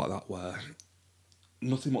scenes like that where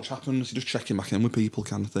nothing much happens. You're just checking back in with people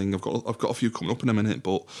kind of thing. I've got a few coming up in a minute,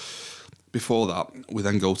 but before that, we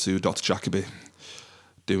then go to Dr. Jacoby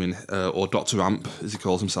doing, or Dr. Amp, as he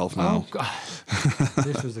calls himself now. Oh, God.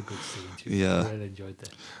 This was a good scene, too. Yeah. I really enjoyed that.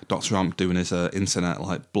 Dr. Amp doing his internet,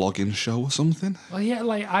 like, blogging show or something. Well, yeah,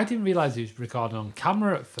 like, I didn't realise he was recording on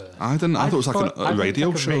camera at first. I didn't. I thought it was like a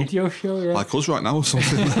radio show. A radio show, yeah. Like us right now or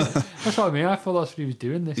something. That's what I mean. I thought that's what he was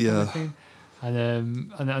doing, this kind of thing.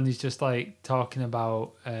 And he's just, like, talking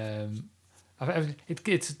about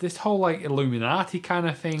It's this whole like Illuminati kind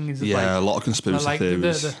of thing. Is a lot of conspiracy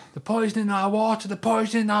theories. The poisoning our water, the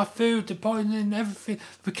poisoning our food, the poisoning everything.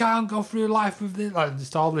 We can't go through life with this. Like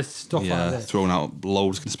just all this stuff like this. Throwing out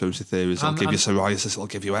loads of conspiracy theories. It'll give you psoriasis. It'll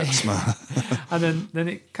give you eczema. And then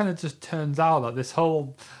it kind of just turns out that this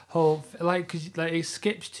whole because it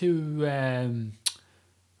skips to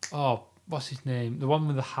what's his name? The one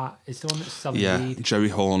with the hat. It's the one that's selling weed. Jerry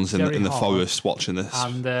Horn's in the forest watching this.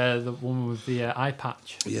 And the woman with the eye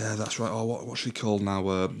patch. Yeah, that's right. Oh, what's she called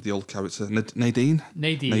now? The old character. Nadine?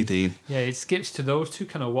 Nadine. Yeah, it skips to those two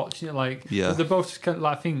kind of watching it like... Yeah. They're both just kind of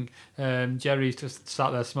like, I think Jerry's just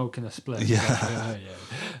sat there smoking a spliff. Yeah.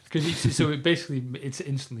 Because it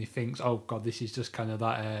instantly thinks, oh, God, this is just kind of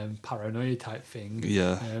that paranoia type thing.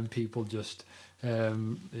 Yeah. People just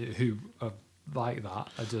who are like that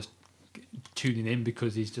are just tuning in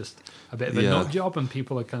because he's just a bit of a nut job and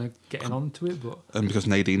people are kind of getting onto it. And because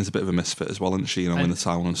Nadine is a bit of a misfit as well, isn't she, in the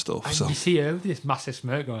town and stuff. And so you see her with this massive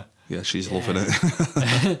smirk going. Yeah, she's loving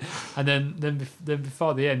it. And then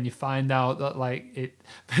before the end you find out that like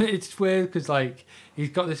it's weird because like he's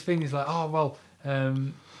got this thing, he's like, oh well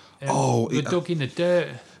we're dug in the dirt.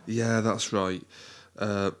 Yeah, that's right.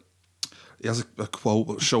 He has a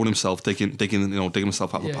quote showing himself digging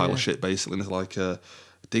himself out of a pile of shit, basically, and it's like,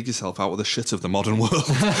 dig yourself out of the shit of the modern world.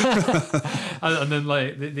 and then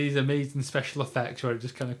like these amazing special effects where it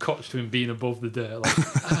just kind of cuts to him being above the dirt, like,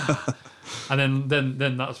 and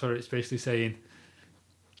then that's where it's basically saying.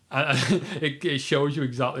 It shows you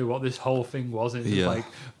exactly what this whole thing was. It's like,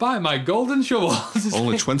 buy my golden shovels.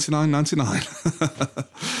 Only $29.99.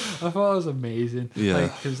 I thought it was amazing. Yeah,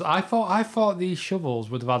 because I thought these shovels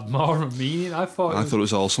would have had more of a meaning. I thought it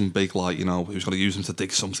was all some big, like, he was going to use them to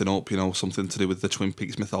dig something up, something to do with the Twin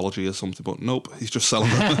Peaks mythology or something. But nope, he's just selling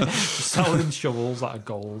them. Selling shovels that are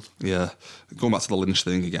gold. Yeah, going back to the Lynch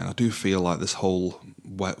thing again, I do feel like this whole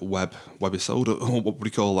webisode, or what would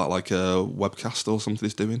you call that, like a webcast or something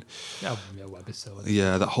he's doing. Yeah, webisode.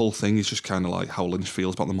 Yeah, that whole thing is just kind of like how Lynch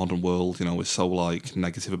feels about the modern world. Is so like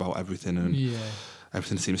negative about everything, and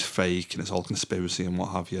everything seems fake, and it's all conspiracy and what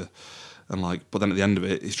have you. And like, but then at the end of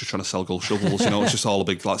it, he's just trying to sell gold shovels. It's just all a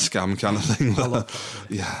big like scam kind of thing. I love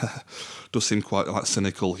that, yeah, does seem quite like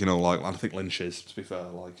cynical. Like I think Lynch is, to be fair,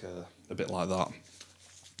 like a bit like that.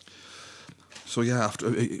 So yeah, have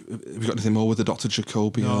you got anything more with the Dr.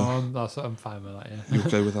 Jacoby? No, I'm fine with that. Yeah, you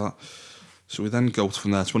okay with that? So we then go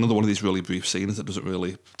from there to another one of these really brief scenes that doesn't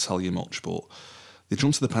really tell you much, but they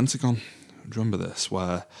jump to the Pentagon. Do you remember this?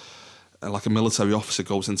 Where like a military officer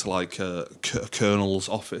goes into like a colonel's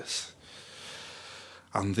office,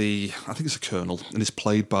 and I think it's a colonel, and it's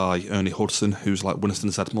played by Ernie Hudson, who's like Winston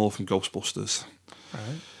Zeddemore from Ghostbusters.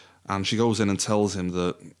 Right. And she goes in and tells him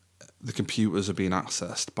that the computers are being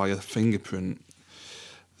accessed by a fingerprint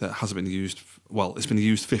that hasn't been used. Well, it's been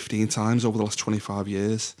used 15 times over the last 25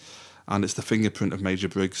 years. And it's the fingerprint of Major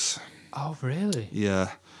Briggs. Oh, really? Yeah.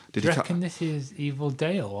 Do you reckon this is Evil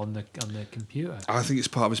Dale on the computer? I think it's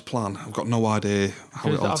part of his plan. I've got no idea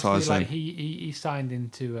how it all ties in. He signed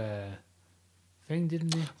into a thing,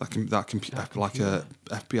 didn't he? Like a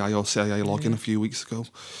FBI or CIA login a few weeks ago.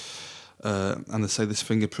 And they say this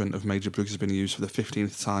fingerprint of Major Briggs has been used for the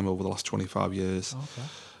 15th time over the last 25 years. Okay.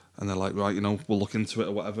 And they're like, right, we'll look into it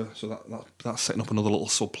or whatever. So that's setting up another little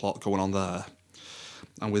subplot going on there.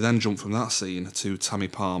 And we then jump from that scene to Tammy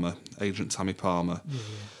Palmer, Agent Tammy Palmer. Yeah.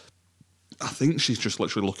 I think she's just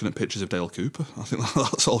literally looking at pictures of Dale Cooper. I think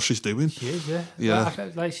that's all she's doing. She is, yeah. Yeah.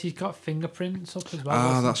 Like she's got fingerprints up as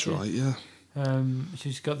well. That's right, yeah.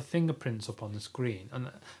 She's got the fingerprints up on the screen.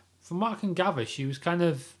 And from what I can gather, she was kind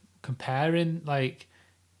of comparing like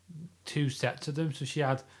two sets of them. So she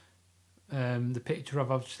had the picture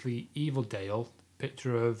of obviously Evil Dale,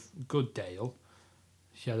 picture of Good Dale.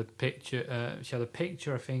 She had a picture.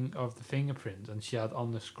 I think, of the fingerprints, and she had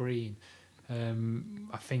on the screen,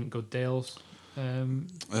 I think, Good Dale's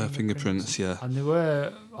fingerprints. Yeah, and they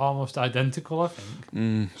were almost identical, I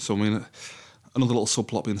think. So I mean, another little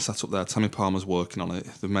subplot being set up there. Tammy Palmer's working on it.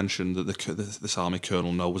 They've mentioned that this army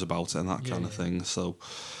colonel knows about it and that kind of thing. So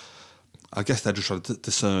I guess they're just trying to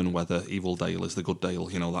discern whether Evil Dale is the good Dale,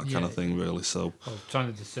 that kind of thing, really. So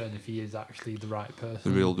trying to discern if he is actually the right person,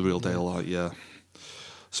 the real Dale, like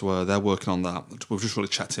So they're working on that. We've just really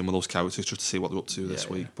checked in with those characters just to see what they're up to this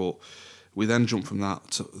week. But we then jump from that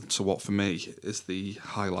to what, for me, is the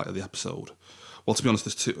highlight of the episode. Well, to be honest,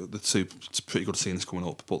 there's two pretty good scenes coming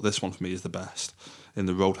up, but this one for me is the best. In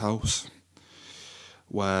the Roadhouse,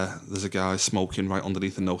 where there's a guy smoking right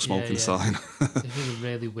underneath a no smoking sign. This is a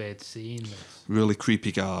really weird scene. Really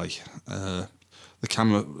creepy guy. the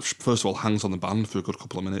camera, first of all, hangs on the band for a good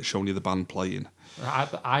couple of minutes, showing you the band playing.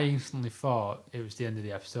 I instantly thought it was the end of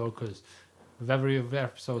the episode because with every other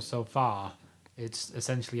episode so far, it's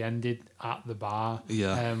essentially ended at the bar.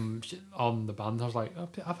 Yeah. On the band, I was like,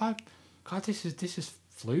 God, this is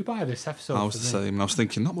flew by this episode. I was the same, and I was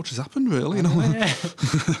thinking, not much has happened really, you know. Yeah.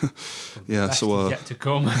 Yeah. So yet to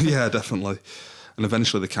come. Yeah, definitely. And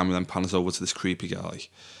eventually, the camera then pans over to this creepy guy,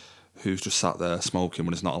 who's just sat there smoking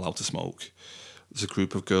when he's not allowed to smoke. There's a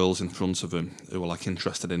group of girls in front of him who are like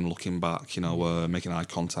interested in looking back, you know, making eye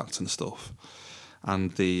contact and stuff.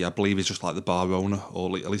 And I believe he's just like the bar owner,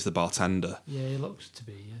 or at least the bartender. Yeah, he looks to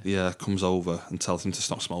be. Yeah, comes over and tells him to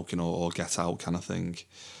stop smoking or get out, kind of thing.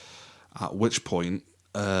 At which point,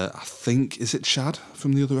 I think, is it Chad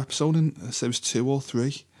from the other episode in series 2 or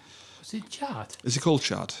 3? Was it Chad? Is he called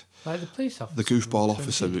Chad? Like the police officer? The goofball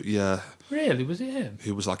officer, yeah. Really? Was it him?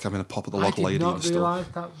 Who was like having a pop at the log lady and stuff. I did not realise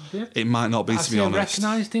that. Bit. It might not be, to be honest. I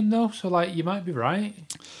recognised him though, so like you might be right.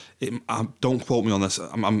 Don't quote me on this.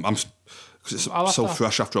 I'm because it's so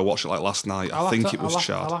fresh after I watched it like last night. I think it was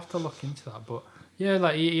Chad. I'll have to look into that, but yeah,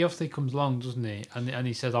 like he obviously comes along, doesn't he? And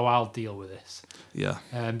he says, "Oh, I'll deal with this." Yeah.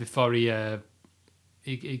 Before he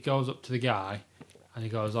goes up to the guy, and he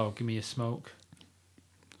goes, "Oh, give me a smoke,"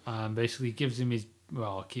 and basically gives him his.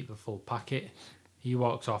 Well, keep the full packet. He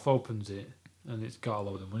walks off, opens it, and it's got a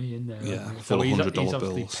load of money in there. Yeah, full of $100 he's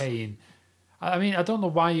obviously bills. Paying. I mean, I don't know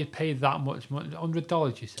why you'd pay that much money.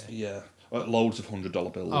 $100, you say? Yeah, loads of $100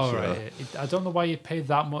 bills. Oh, right. I don't know why you'd pay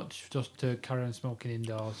that much just to carry on smoking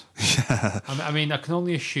indoors. Yeah. I mean, I can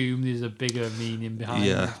only assume there's a bigger meaning behind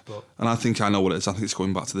this. But and I think I know what it is. I think it's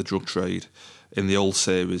going back to the drug trade. In the old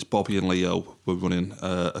series, Bobby and Leo were running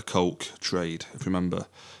a coke trade, if you remember.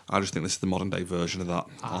 I just think this is the modern day version of that.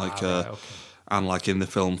 Right, okay. And like in the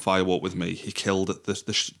film Firewalk with Me, he killed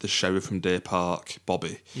the sheriff from Deer Park,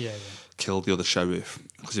 Bobby. Yeah. Killed the other sheriff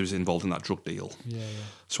because he was involved in that drug deal. Yeah.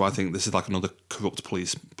 So I think this is like another corrupt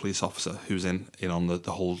police officer who's in on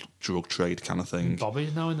the whole drug trade kind of thing.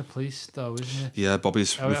 Bobby's now in the police though, isn't he? Yeah,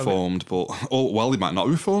 Bobby's reformed, but he might not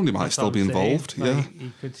be reformed. He might still be involved. Like, yeah,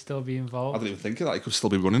 he could still be involved. I didn't even think of that. He could still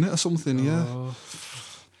be running it or something. Yeah.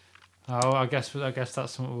 Oh, I guess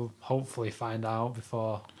that's something we'll hopefully find out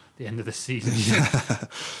before the end of the season. Yeah.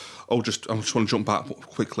 I just want to jump back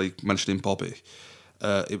quickly, mentioning Bobby.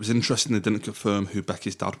 It was interesting they didn't confirm who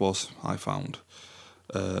Becky's dad was, I found.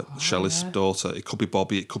 Shelley's daughter. It could be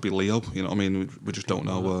Bobby, it could be Leo, you know what I mean? We just don't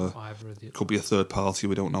know. It could be a third party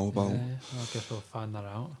we don't know about. Yeah, I guess we'll find that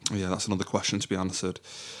out. Yeah, that's another question to be answered.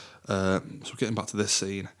 So getting back to this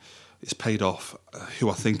scene, it's paid off. Who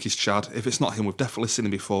I think is Chad. If it's not him, we've definitely seen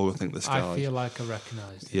him before, I think this guy. I feel like I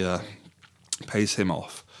recognise him. Yeah, pays him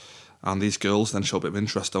off. And these girls then show a bit of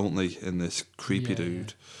interest, don't they, in this creepy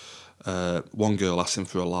dude. Yeah. One girl asks him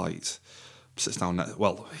for a light, sits down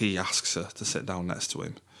he asks her to sit down next to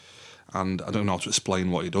him. And I don't know how to explain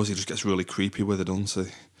what he does. He just gets really creepy with her, doesn't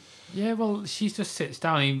he? Yeah, well, she just sits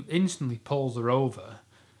down. He instantly pulls her over.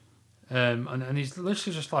 And he's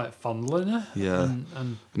literally just like fondling her. Yeah.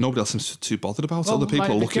 And nobody else seems too bothered about it. Other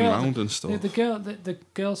people are looking around and stuff. The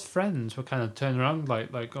girl's friends were kind of turning around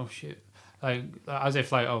like, oh shit. Like, as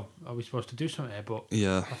if like, oh, are we supposed to do something here? But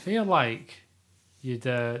yeah. I feel like you'd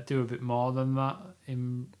do a bit more than that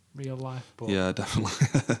in real life. But yeah, definitely.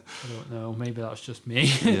 I don't know. Maybe that's just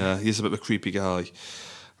me. Yeah, he's a bit of a creepy guy.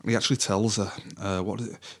 And he actually tells her,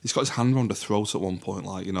 he's got his hand around her throat at one point,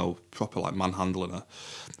 like, you know, proper like manhandling her.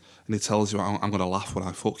 And he tells you, I'm going to laugh when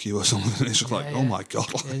I fuck you or something. And it's just like, oh my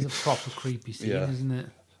God. It is a proper creepy scene, isn't it?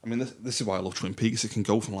 I mean, this is why I love Twin Peaks. It can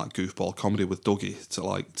go from like goofball comedy with Dougie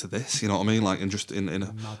to this, you know what I mean? Like in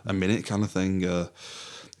a minute kind of thing.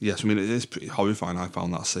 Yes, I mean, it is pretty horrifying. I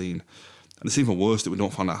found that scene. And it's even worse that we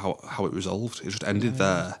don't find out how it resolved. It just ended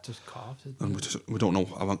there. Just carved it. And we don't know,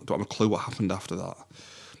 I don't have a clue what happened after that.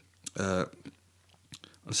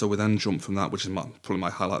 And so we then jump from that, which is probably my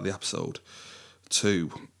highlight of the episode,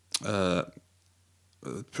 to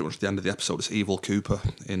pretty much the end of the episode. It's Evil Cooper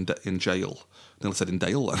in jail. I nearly said in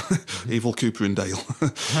Dale then. Evil Cooper in Dale.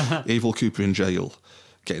 Evil Cooper in jail,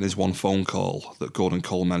 getting his one phone call that Gordon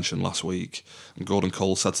Cole mentioned last week. And Gordon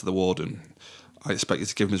Cole said to the warden, I expect you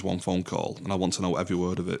to give him his one phone call, and I want to know every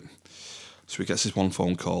word of it. So he gets his one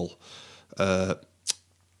phone call.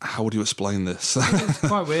 How would you explain this? It's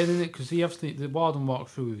quite weird, isn't it? Because the warden walked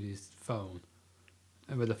through with his phone.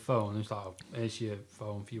 And with the phone, it's like, oh, here's your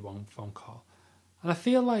phone for your one phone call. And I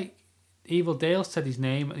feel like Evil Dale said his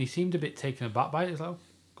name, and he seemed a bit taken aback by it. He's like, oh,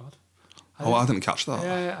 God. I didn't catch that.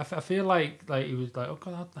 Yeah, I feel like he was like, oh,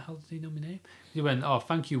 God, how the hell does he know my name? He went, oh,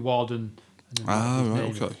 thank you, warden. And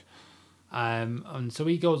right, okay. And so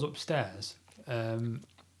he goes upstairs, and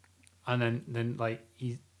and then like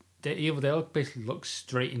they'll basically look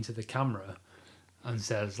straight into the camera and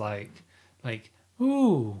says like,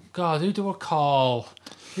 "Ooh, God, who do I call?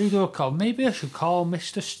 Maybe I should call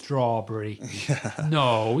Mr. Strawberry." Yeah.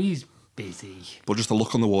 No, he's busy. But just the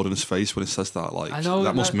look on the warden's face when he says that, like,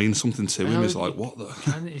 that must mean something to him. He's like, what the?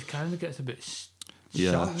 He kind of gets a bit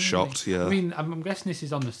shocked, yeah. I mean, I'm guessing this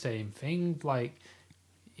is on the same thing. Like,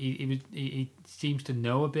 he seems to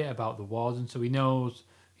know a bit about the warden, so he knows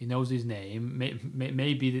his name.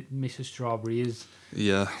 Maybe that Mrs. Strawberry is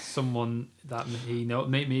someone that he knows.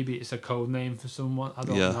 Maybe it's a code name for someone. I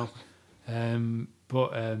don't know.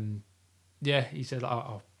 But he said,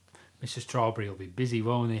 "Oh, Mr. Strawberry will be busy,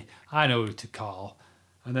 won't he? I know who to call."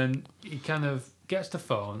 And then he kind of gets the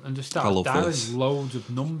phone and just starts dialing loads of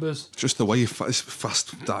numbers. Just the way he's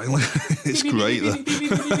fast dialing. It's great.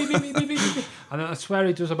 And I swear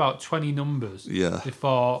he does about 20 numbers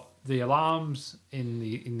before the alarms in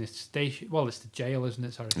the station. Well, it's the jail, isn't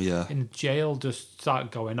it? Sorry. Yeah. In the jail, just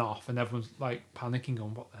start going off, and everyone's like panicking,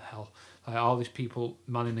 going, "What the hell?" Like all these people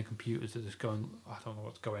manning the computers are just going, "I don't know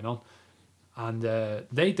what's going on," and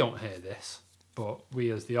they don't hear this, but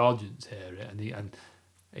we as the audience hear it, and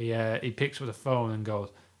he picks up the phone and goes,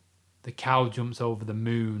 "The cow jumps over the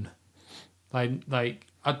moon." Like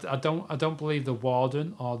I don't believe the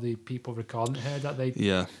warden or the people recording it heard that.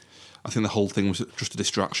 Yeah. I think the whole thing was just a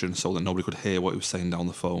distraction so that nobody could hear what he was saying down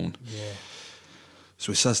the phone. Yeah.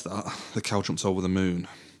 So he says that, the cow jumps over the moon,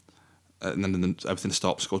 and then everything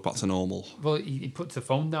stops, goes back to normal. Well, he puts the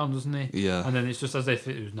phone down, doesn't he? Yeah. And then it's just as if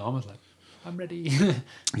it was normal. It's like, "I'm ready."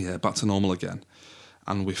 Yeah, back to normal again.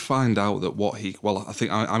 And we find out that I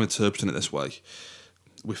think I'm interpreting it this way.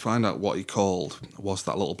 We find out what he called was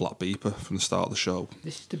that little black beeper from the start of the show.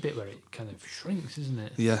 This is the bit where it kind of shrinks, isn't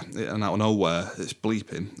it? Yeah, and out of nowhere, it's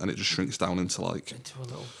bleeping, and it just shrinks down into a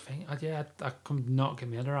little thing. I could not get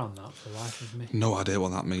my head around that for the life of me. No idea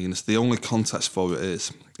what that means. The only context for it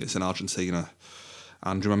is it's in Argentina.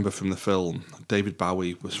 And remember from the film, David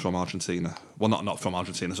Bowie was from Argentina. Well, not from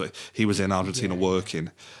Argentina, sorry. He was in Argentina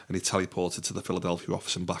working, and he teleported to the Philadelphia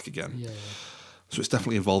office and back again. Yeah. So it's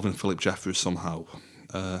definitely involving Philip Jeffries somehow.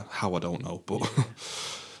 How, I don't know, but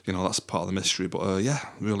that's part of the mystery. But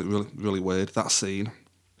really, really, really weird, that scene.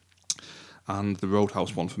 And the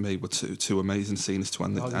Roadhouse one for me were two amazing scenes to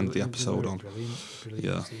end the episode on.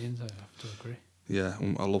 Brilliant scenes, I have to agree. Yeah,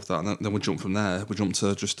 I love that. And then we jump from there. We jump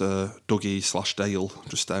to just Dougie/Dale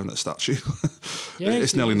just staring at the statue. Yeah,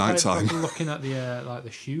 it's nearly night time. Looking at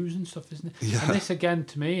the shoes and stuff, isn't it? Yeah. And this again,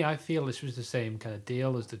 to me, I feel this was the same kind of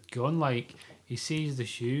deal as the gun. Like he sees the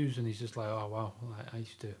shoes and he's just like, "Oh wow, I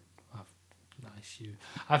used to have nice shoes."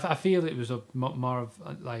 I feel it was more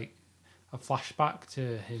of like a flashback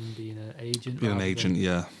to him being an agent. Being an agent,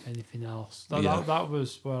 yeah. Anything else? That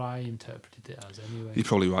was what I interpreted it as, anyway. You're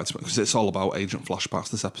probably right, because it's all about agent flashbacks.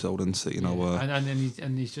 This episode, isn't it?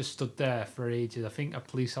 And he's just stood there for ages. I think a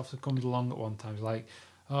police officer comes along at one time. He's like,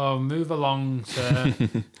 "Oh, move along, sir,"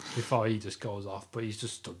 before he just goes off. But he's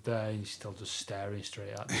just stood there and he's still just staring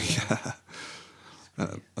straight at me. Yeah.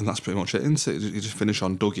 And that's pretty much it, isn't it? You just finish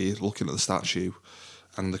on Dougie looking at the statue.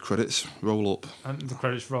 And the credits roll up. And the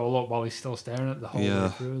credits roll up while he's still staring at the whole way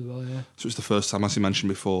through as well, yeah. So it's the first time, as you mentioned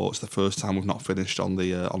before, it's the first time we've not finished on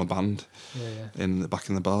a band back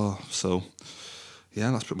in the bar. So,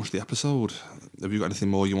 yeah, that's pretty much the episode. Have you got anything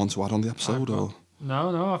more you want to add on the episode?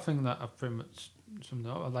 No, I think that I've pretty much summed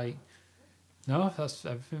up. No, that's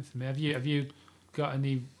everything for me. Have you got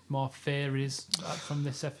any more theories from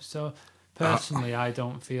this episode? Personally, I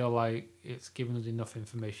don't feel like it's given us enough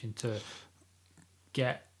information to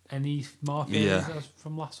get any more theories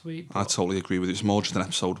from last week. I totally agree with you. It's more just an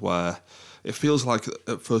episode where it feels like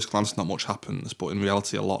at first glance not much happens, but in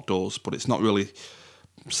reality a lot does. But it's not really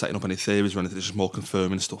setting up any theories or anything. It's just more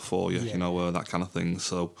confirming stuff for you, that kind of thing.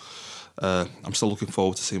 So I'm still looking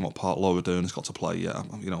forward to seeing what part Laura Dern's got to play. Yeah,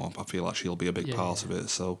 I feel like she'll be a big part of it.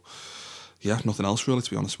 So nothing else really, to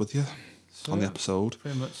be honest with you, on the episode.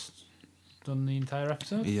 Pretty much done the entire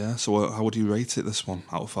episode. Yeah. So how would you rate it? This one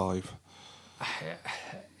out of 5?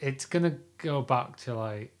 It's gonna go back to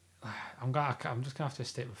I'm just gonna have to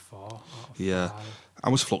stick with 4. Yeah, 5. I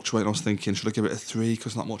was fluctuating. I was thinking, should I give it a 3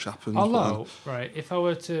 because not much happened? Although, right, if I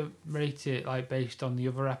were to rate it based on the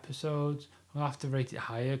other episodes, I'll have to rate it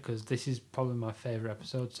higher because this is probably my favourite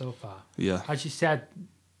episode so far. Yeah, as you said,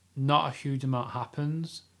 not a huge amount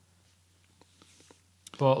happens,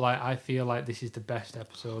 but I feel like this is the best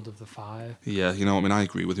episode of the 5. Yeah, I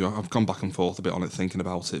agree with you. I've gone back and forth a bit on it, thinking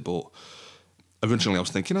about it, but. Originally, I was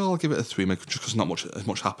thinking, I'll give it a 3, just because not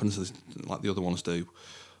much happens like the other ones do.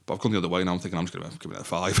 But I've gone the other way now. I'm thinking I'm just going to give it a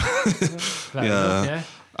 5.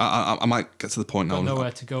 Enough, I might get to the point now. Got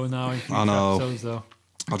nowhere to go now in future I know. episodes, though.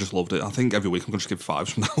 I just loved it. I think every week I'm going to just give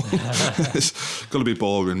 5s from now on. It's going to be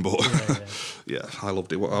boring, but yeah, I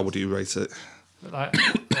loved it. How would you rate it? Like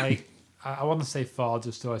I want to say 4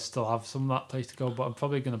 just so I still have some of that place to go, but I'm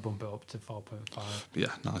probably going to bump it up to 4.5.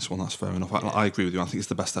 Yeah, nice one. That's fair enough. I agree with you. I think it's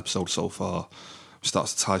the best episode so far. It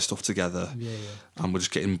starts to tie stuff together. And we're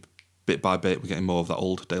just getting, bit by bit, we're getting more of that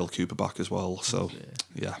old Dale Cooper back as well. So,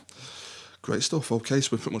 yeah. Great stuff. Okay, so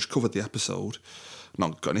we've pretty much covered the episode.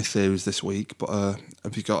 Not got any theories this week, but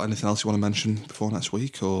have you got anything else you want to mention before next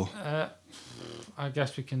week? Or I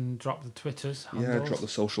guess we can drop the Twitters handles. Yeah, drop the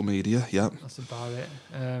social media, yeah. That's about it.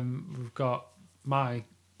 We've got my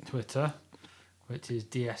Twitter, which is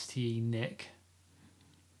DSTE Nick.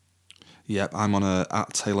 Yep, I'm on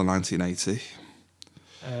at Taylor1980.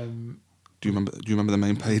 Do you remember the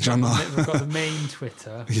main page on that? We've got the main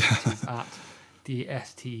Twitter, which is at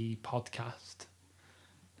DSTE Podcast.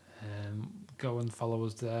 Go and follow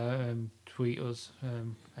us there. Tweet us.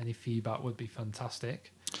 Any feedback would be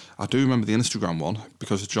fantastic. I do remember the Instagram one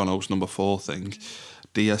because of John O's number 4 thing.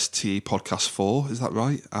 DST Podcast 4, is that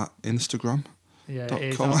right? At Instagram? Yeah,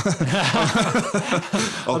 it is.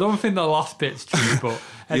 I don't think the last bit's true, but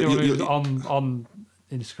anyone who's on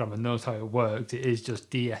Instagram and knows how it works, it is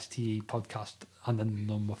just DSTE Podcast and then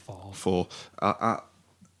number 4. 4. At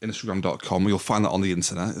Instagram.com, you'll find that on the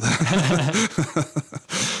internet.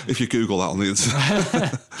 If you Google that on the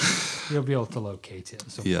internet. You'll be able to locate it.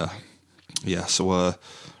 Yeah, so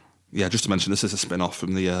just to mention, this is a spin-off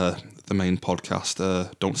from the main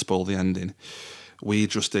podcast, Don't Spoil the Ending. We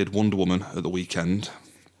just did Wonder Woman at the weekend.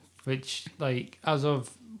 Which, like, as of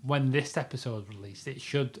when this episode released, it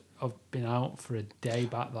should have been out for a day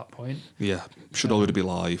back at that point. Yeah, should already be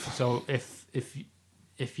live. So if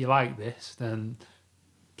you like this, then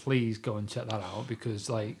please go and check that out, because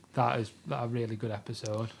like that is a really good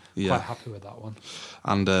episode. Quite happy with that one.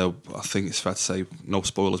 And I think it's fair to say, no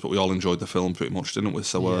spoilers, but we all enjoyed the film pretty much, didn't we?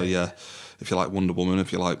 So if you like Wonder Woman,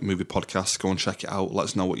 if you like movie podcasts, go and check it out. Let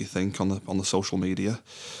us know what you think on the social media.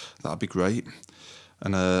 That'd be great.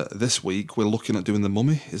 And this week we're looking at doing The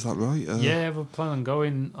Mummy. Is that right? We're planning on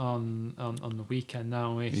going on the weekend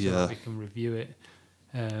now, so that we can review it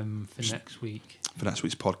for next week. For next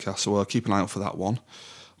week's podcast. So keep an eye out for that one.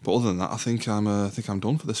 But other than that, I think I'm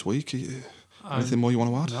done for this week. Anything more you want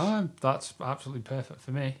to add? No, that's absolutely perfect for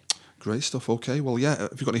me. Great stuff. Okay. Well, yeah.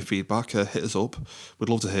 If you've got any feedback, hit us up. We'd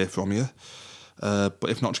love to hear from you. But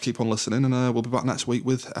if not, just keep on listening, and we'll be back next week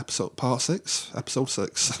with episode 6. Episode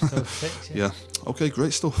 6. Yeah. Okay.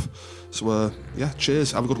 Great stuff. So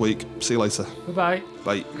cheers. Have a good week. See you later. Bye.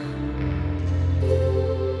 Bye.